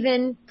maybe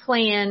even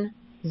Plan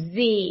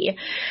Z.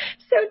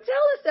 So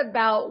tell us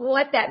about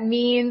what that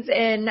means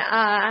in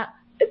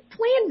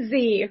Plan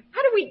Z.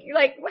 How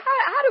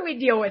do we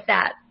deal with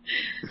that?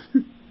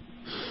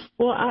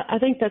 Well, I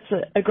think that's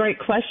a great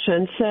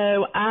question.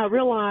 So I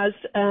realized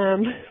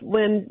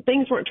when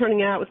things weren't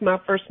turning out with my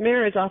first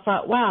marriage, I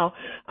thought, wow,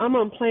 I'm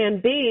on Plan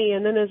B.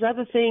 And then as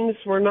other things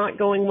were not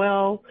going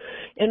well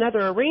in other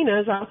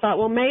arenas, I thought,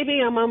 well,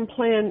 maybe I'm on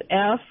Plan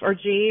F or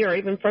G or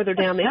even further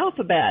down the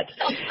alphabet.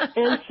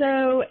 And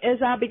so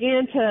as I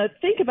began to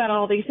think about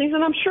all these things,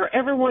 and I'm sure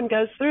everyone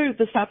goes through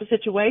this type of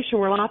situation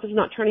where life is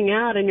not turning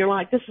out and you're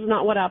like, this is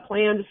not what I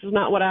planned, this is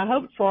not what I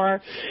hoped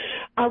for,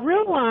 I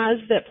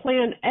realized that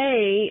Plan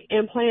A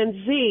and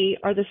Plan Z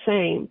are the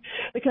same,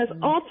 because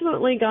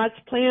ultimately God's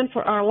plan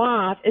for our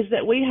life is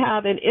that we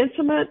have an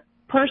intimate,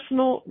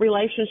 personal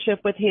relationship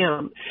with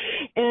Him,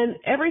 and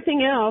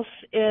everything else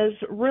is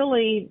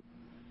really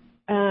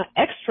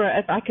extra,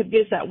 if I could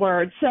use that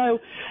word. So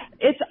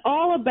it's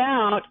all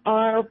about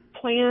our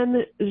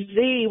Plan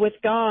Z with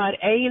God,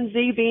 A and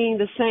Z being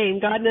the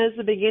same. God knows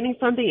the beginning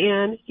from the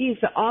end. He's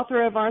the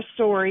author of our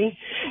story.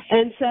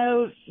 And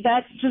so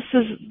that's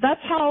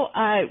how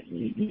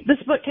this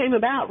book came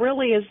about,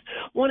 really, is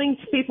wanting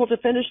people to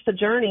finish the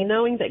journey,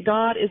 knowing that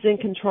God is in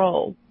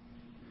control.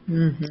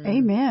 Mm-hmm.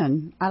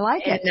 Amen. I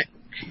like it.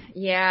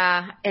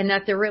 Yeah, and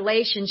that the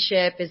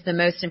relationship is the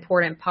most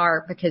important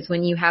part, because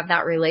when you have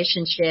that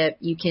relationship,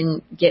 you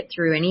can get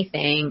through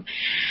anything.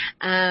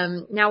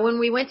 Now, when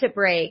we went to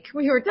break,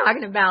 we were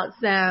talking about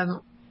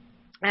some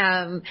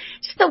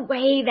just the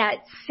way that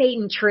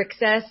Satan tricks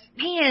us.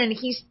 Man,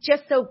 he's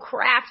just so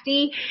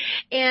crafty.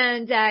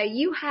 And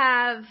you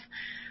have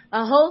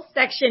a whole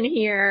section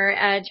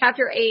here.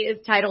 Chapter 8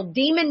 is titled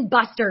Demon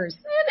Busters.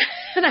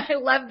 And I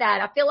love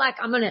that. I feel like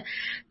I'm going to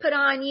put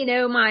on,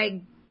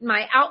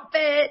 my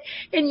outfit,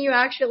 and you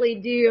actually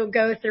do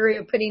go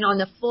through putting on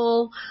the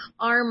full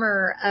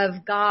armor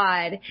of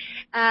God.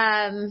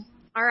 All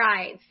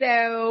right.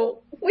 So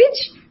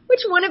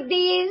which one of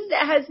these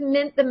has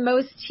meant the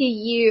most to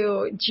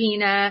you,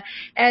 Gina,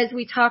 as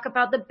we talk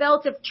about the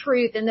belt of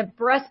truth and the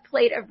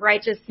breastplate of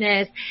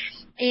righteousness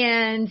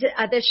and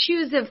the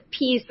shoes of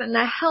peace and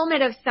the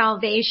helmet of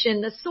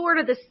salvation, the sword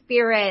of the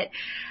Spirit?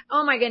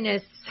 Oh my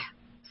goodness.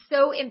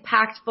 So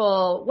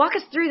impactful. Walk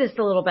us through this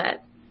a little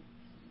bit.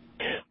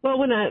 Well,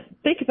 when I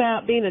think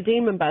about being a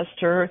demon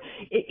buster,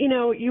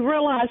 you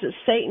realize that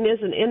Satan is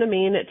an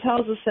enemy, and it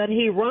tells us that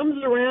he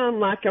roams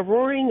around like a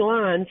roaring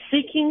lion,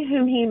 seeking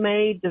whom he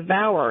may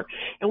devour.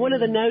 And one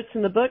of the notes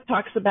in the book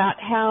talks about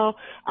how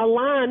a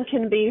lion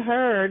can be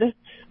heard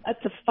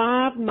up to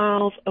 5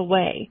 miles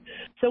away.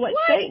 So what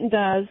Satan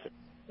does,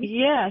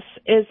 yes,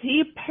 is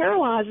he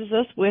paralyzes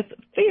us with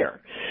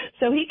fear.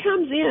 So he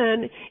comes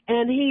in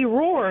and he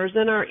roars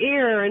in our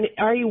ear,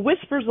 or he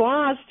whispers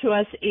lies to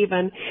us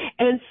even.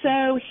 And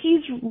so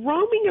he's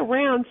roaming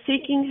around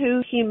seeking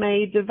who he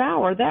may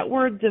devour. That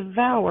word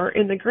devour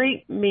in the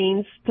Greek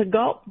means to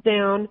gulp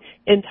down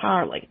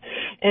entirely.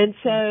 And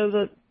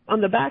so on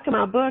the back of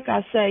my book,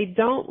 I say,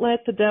 don't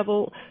let the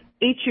devil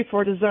eat you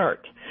for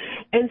dessert.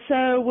 And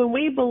so when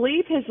we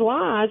believe his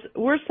lies,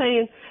 we're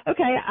saying,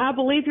 okay, I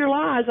believe your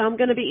lies. I'm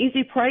going to be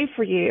easy prey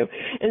for you.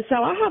 And so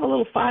I have a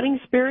little fighting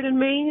spirit in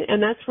me,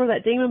 and that's where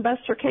that demon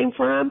buster came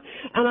from.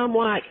 And I'm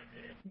like,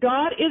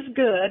 God is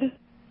good.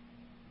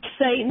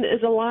 Satan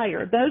is a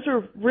liar. Those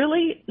are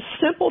really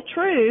simple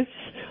truths,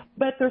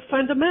 but they're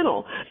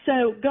fundamental.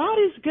 So God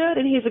is good,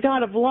 and He's a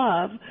God of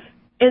love,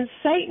 and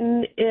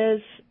Satan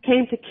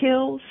came to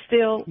kill,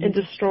 steal, and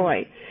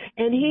destroy.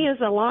 And he is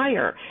a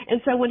liar.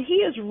 And so when he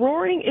is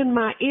roaring in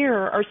my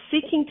ear or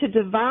seeking to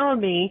devour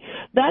me,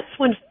 that's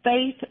when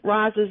faith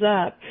rises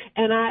up.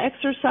 And I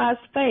exercise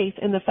faith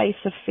in the face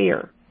of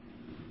fear.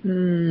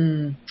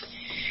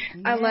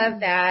 I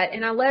love that.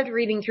 And I loved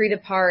reading through the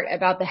part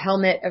about the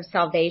helmet of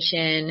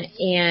salvation.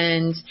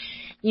 And,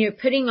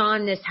 putting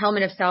on this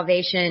helmet of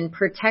salvation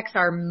protects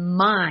our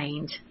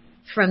mind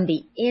from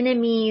the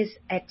enemy's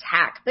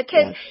attack,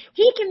 because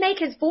he can make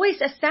his voice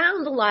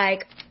sound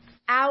like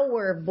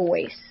our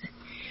voice,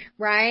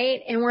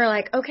 right? And we're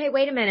like, okay,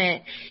 wait a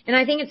minute. And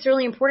I think it's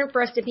really important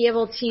for us to be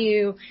able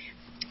to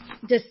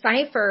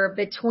decipher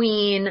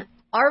between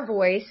our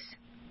voice,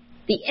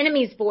 the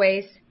enemy's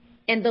voice,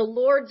 and the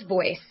Lord's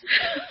voice.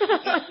 And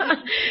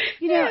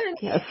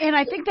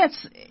I think that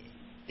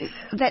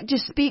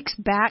just speaks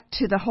back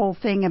to the whole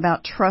thing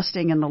about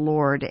trusting in the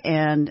Lord.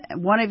 And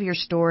one of your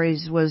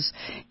stories was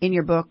in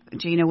your book,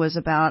 Gina, was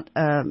about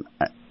a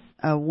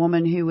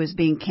woman who was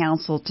being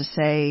counseled to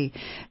say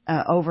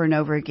over and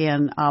over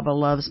again, Abba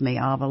loves me,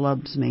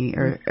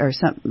 or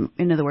something.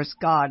 In other words,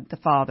 God, the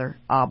Father,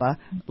 Abba,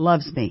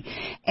 loves me.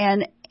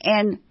 And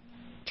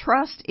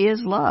trust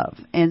is love.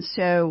 And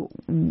so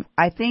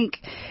I think,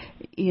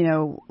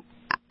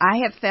 I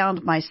have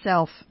found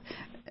myself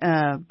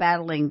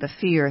battling the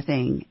fear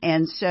thing.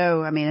 And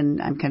so,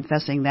 I'm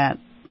confessing that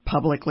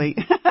publicly,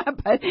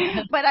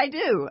 but I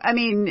do.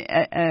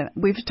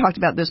 We've talked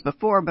about this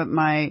before, but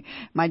my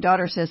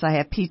daughter says I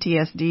have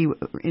PTSD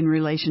in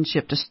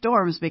relationship to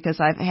storms because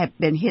I've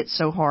been hit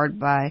so hard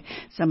by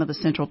some of the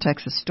Central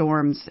Texas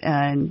storms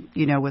and,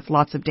 with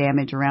lots of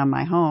damage around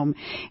my home.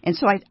 And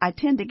so I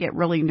tend to get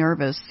really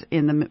nervous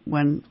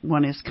when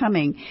one is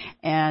coming.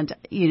 And,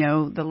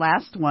 the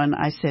last one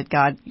I said,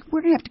 God,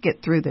 we're going to have to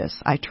get through this.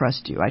 I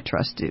trust you,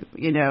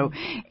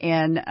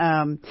 and,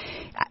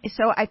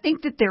 so I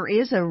think that there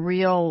is a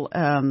real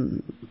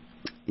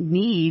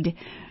need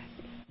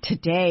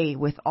today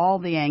with all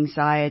the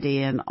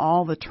anxiety and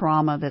all the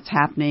trauma that's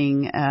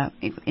happening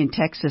in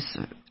Texas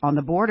on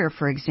the border,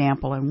 for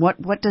example, and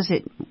what does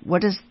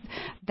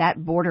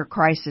that border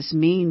crisis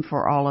mean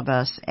for all of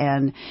us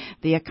and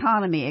the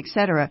economy, et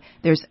cetera.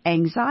 There's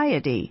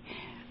anxiety,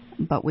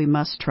 but we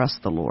must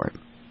trust the Lord.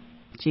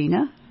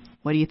 Gina,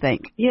 what do you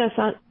think? Yes,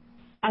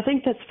 I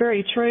think that's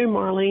very true,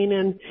 Marlene,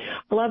 and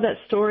I love that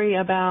story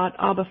about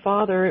Abba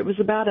Father. It was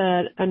about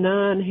a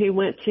nun who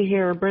went to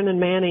hear Brennan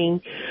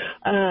Manning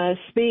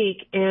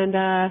speak,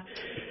 and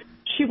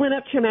she went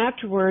up to him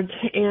afterwards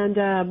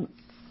and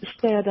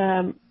said,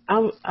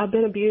 I've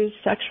been abused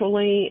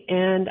sexually,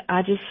 and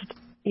I just,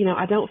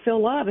 I don't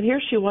feel love. And here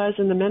she was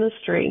in the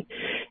ministry,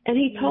 and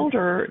he told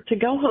her to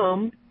go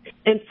home,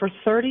 and for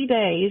 30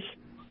 days,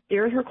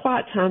 during her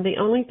quiet time, the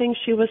only thing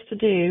she was to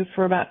do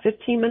for about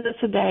 15 minutes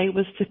a day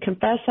was to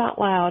confess out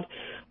loud,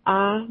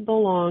 I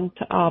belong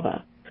to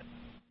Abba,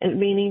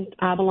 meaning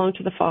I belong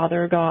to the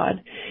Father,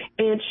 God.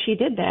 And she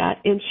did that,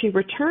 and she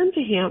returned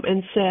to him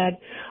and said,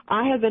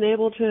 I have been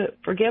able to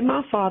forgive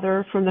my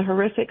father from the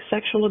horrific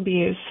sexual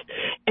abuse,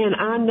 and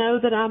I know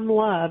that I'm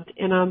loved,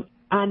 and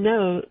I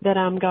know that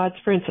I'm God's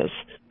princess,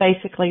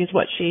 basically, is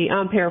what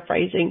I'm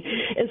paraphrasing,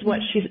 is what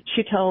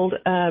she told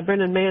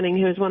Brennan Manning,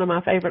 who is one of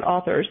my favorite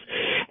authors.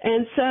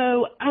 And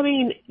so,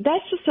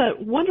 that's just a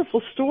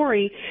wonderful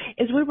story,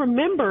 as we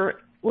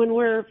remember when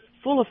we're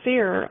full of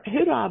fear,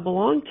 who do I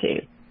belong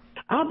to?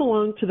 I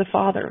belong to the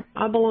Father.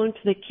 I belong to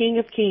the King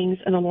of Kings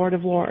and the Lord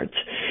of Lords.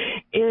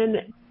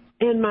 In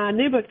my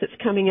new book that's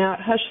coming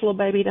out, Hush Little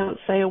Baby, Don't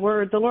Say a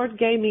Word, the Lord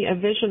gave me a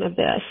vision of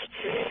this.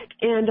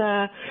 And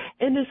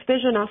in this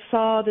vision,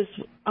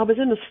 I was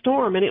in the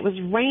storm, and it was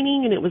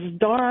raining, and it was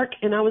dark,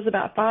 and I was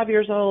about 5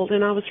 years old,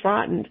 and I was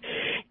frightened.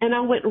 And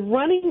I went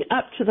running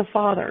up to the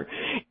Father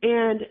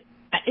and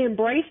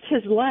embraced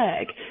his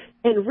leg,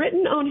 and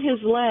written on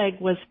his leg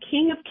was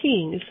King of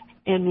Kings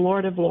and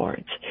Lord of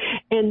Lords.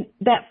 And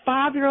that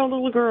 5-year-old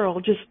little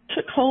girl just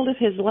took hold of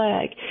his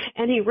leg,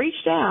 and he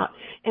reached out,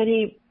 and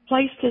he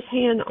placed his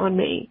hand on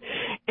me.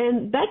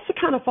 And that's the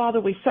kind of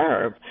Father we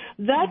serve.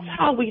 That's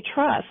how we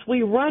trust.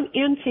 We run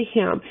into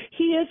him.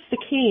 He is the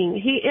King.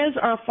 He is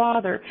our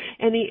Father,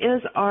 and he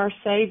is our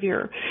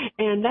Savior.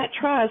 And that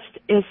trust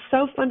is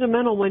so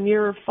fundamental when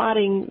you're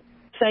fighting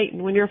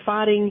Satan, when you're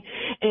fighting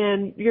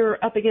and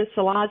you're up against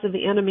the lies of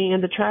the enemy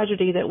and the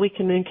tragedy that we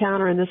can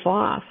encounter in this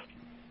life.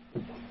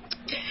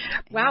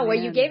 Wow. Well,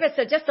 you gave us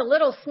just a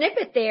little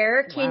snippet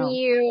there. Can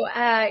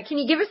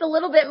you give us a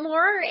little bit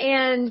more,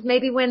 and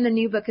maybe when the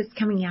new book is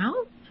coming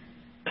out?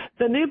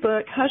 The new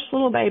book, Hush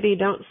Little Baby,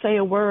 Don't Say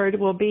a Word,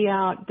 will be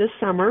out this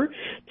summer.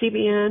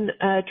 TBN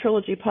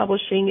Trilogy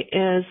Publishing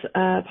is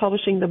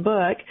publishing the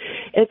book.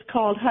 It's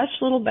called Hush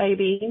Little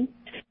Baby,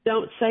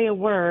 Don't Say a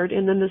Word,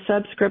 and then the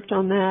subscript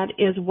on that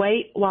is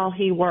Wait While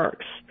He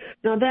Works.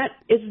 Now, that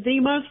is the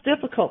most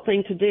difficult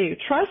thing to do.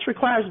 Trust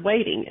requires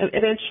waiting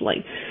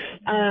eventually.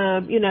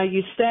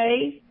 You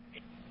stay,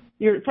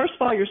 first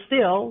of all, you're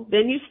still,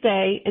 then you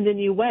stay, and then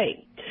you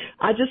wait.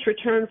 I just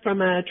returned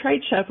from a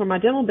trade show for my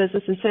dental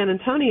business in San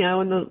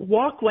Antonio, and the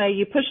walkway,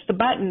 you push the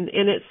button,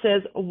 and it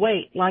says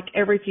wait, like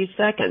every few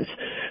seconds.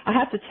 I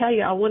have to tell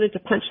you, I wanted to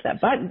punch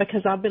that button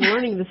because I've been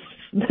learning this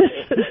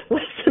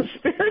lesson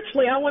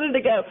spiritually. I wanted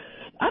to go,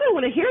 I don't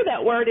want to hear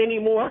that word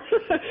anymore.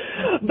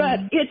 But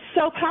it's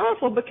so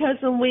powerful because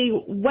when we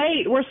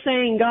wait, we're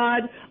saying,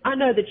 God, I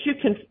know that you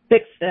can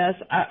fix this.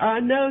 I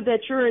know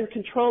that you're in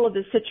control of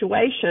the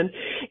situation.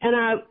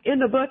 And in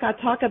the book, I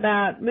talk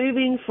about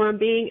moving from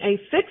being a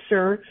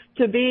fixer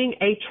to being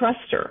a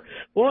truster.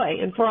 Boy,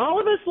 and for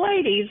all of us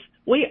ladies,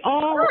 we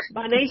all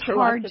by nature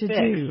like to fix.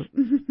 Do.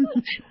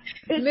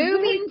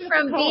 Moving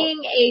from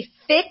being a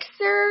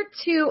fixer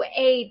to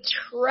a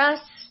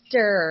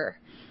truster.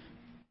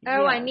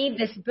 Oh, I need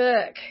this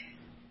book.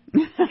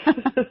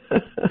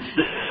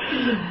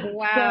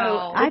 Wow.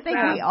 So I think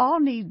we all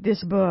need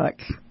this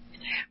book.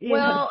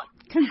 Well,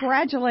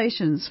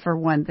 congratulations for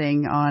one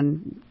thing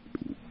on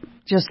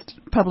just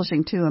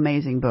publishing 2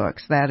 amazing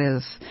books. That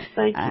is,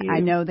 thank you. I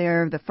know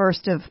they're the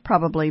first of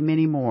probably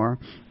many more.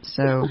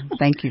 So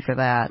thank you for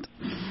that.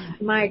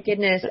 My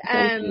goodness.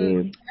 Thank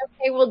you.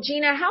 Okay, well,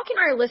 Gina, how can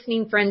our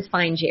listening friends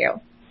find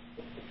you?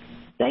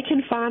 They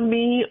can find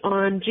me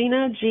on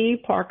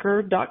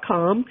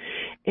GinaGParker.com,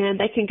 and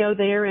they can go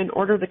there and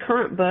order the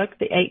current book,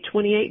 The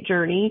 828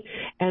 Journey,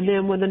 and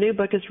then when the new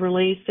book is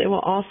released, it will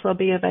also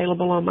be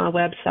available on my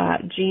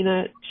website,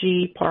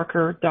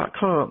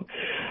 GinaGParker.com.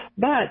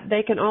 But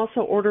they can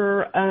also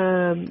order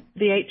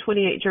The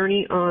 828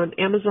 Journey on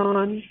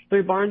Amazon,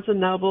 through Barnes &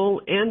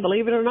 Noble, and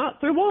believe it or not,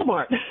 through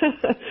Walmart.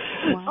 Wow.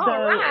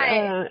 All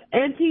right.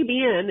 And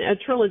TBN, a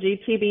trilogy,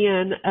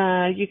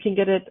 TBN, you can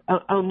get it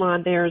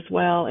online there as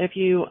well if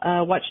you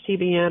watch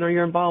TBN or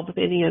you're involved with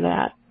any of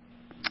that.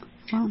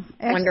 Well,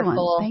 excellent.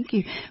 Wonderful. Thank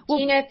you. Well,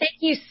 Gina, thank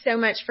you so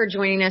much for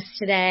joining us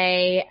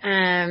today.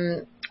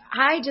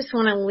 I just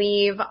want to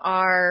leave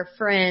our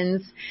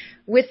friends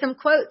with some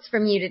quotes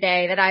from you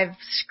today that I've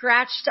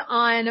scratched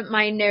on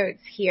my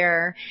notes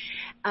here.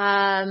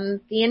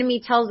 The enemy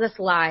tells us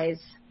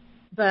lies,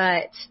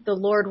 but the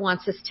Lord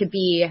wants us to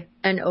be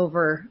an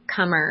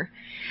overcomer.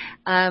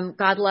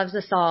 God loves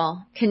us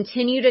all.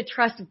 Continue to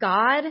trust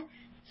God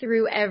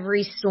through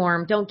every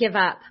storm. Don't give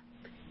up.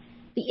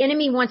 The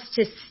enemy wants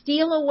to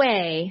steal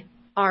away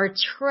our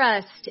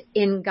trust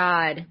in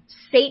God.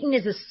 Satan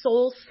is a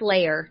soul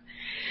slayer.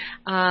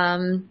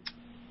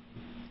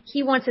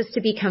 He wants us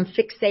to become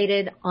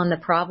fixated on the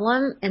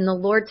problem, and the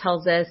Lord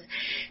tells us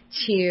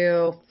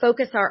to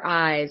focus our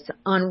eyes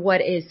on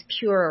what is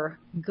pure,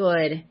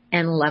 good,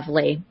 and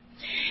lovely.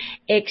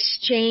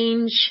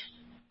 Exchange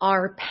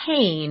our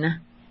pain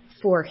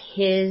for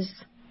His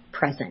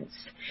presence.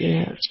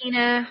 Yes.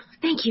 Gina,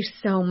 thank you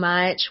so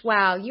much.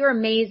 Wow, you're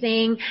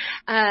amazing.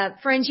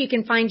 Friends, you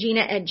can find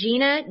Gina at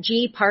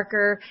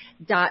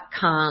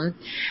GinaGParker.com.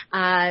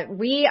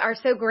 We are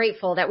so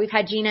grateful that we've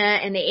had Gina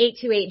and the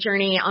 828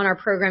 Journey on our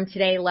program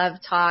today, Love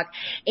Talk.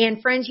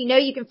 And friends, you know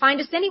you can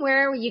find us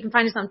anywhere. You can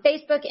find us on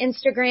Facebook,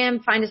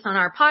 Instagram, find us on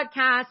our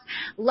podcast,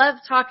 Love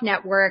Talk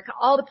Network,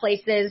 all the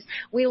places.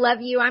 We love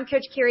you. I'm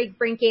Coach Kerri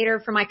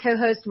Brinkoeter for my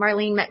co-host,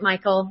 Marlene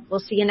McMichael. We'll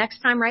see you next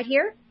time right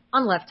here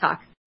on Love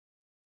Talk.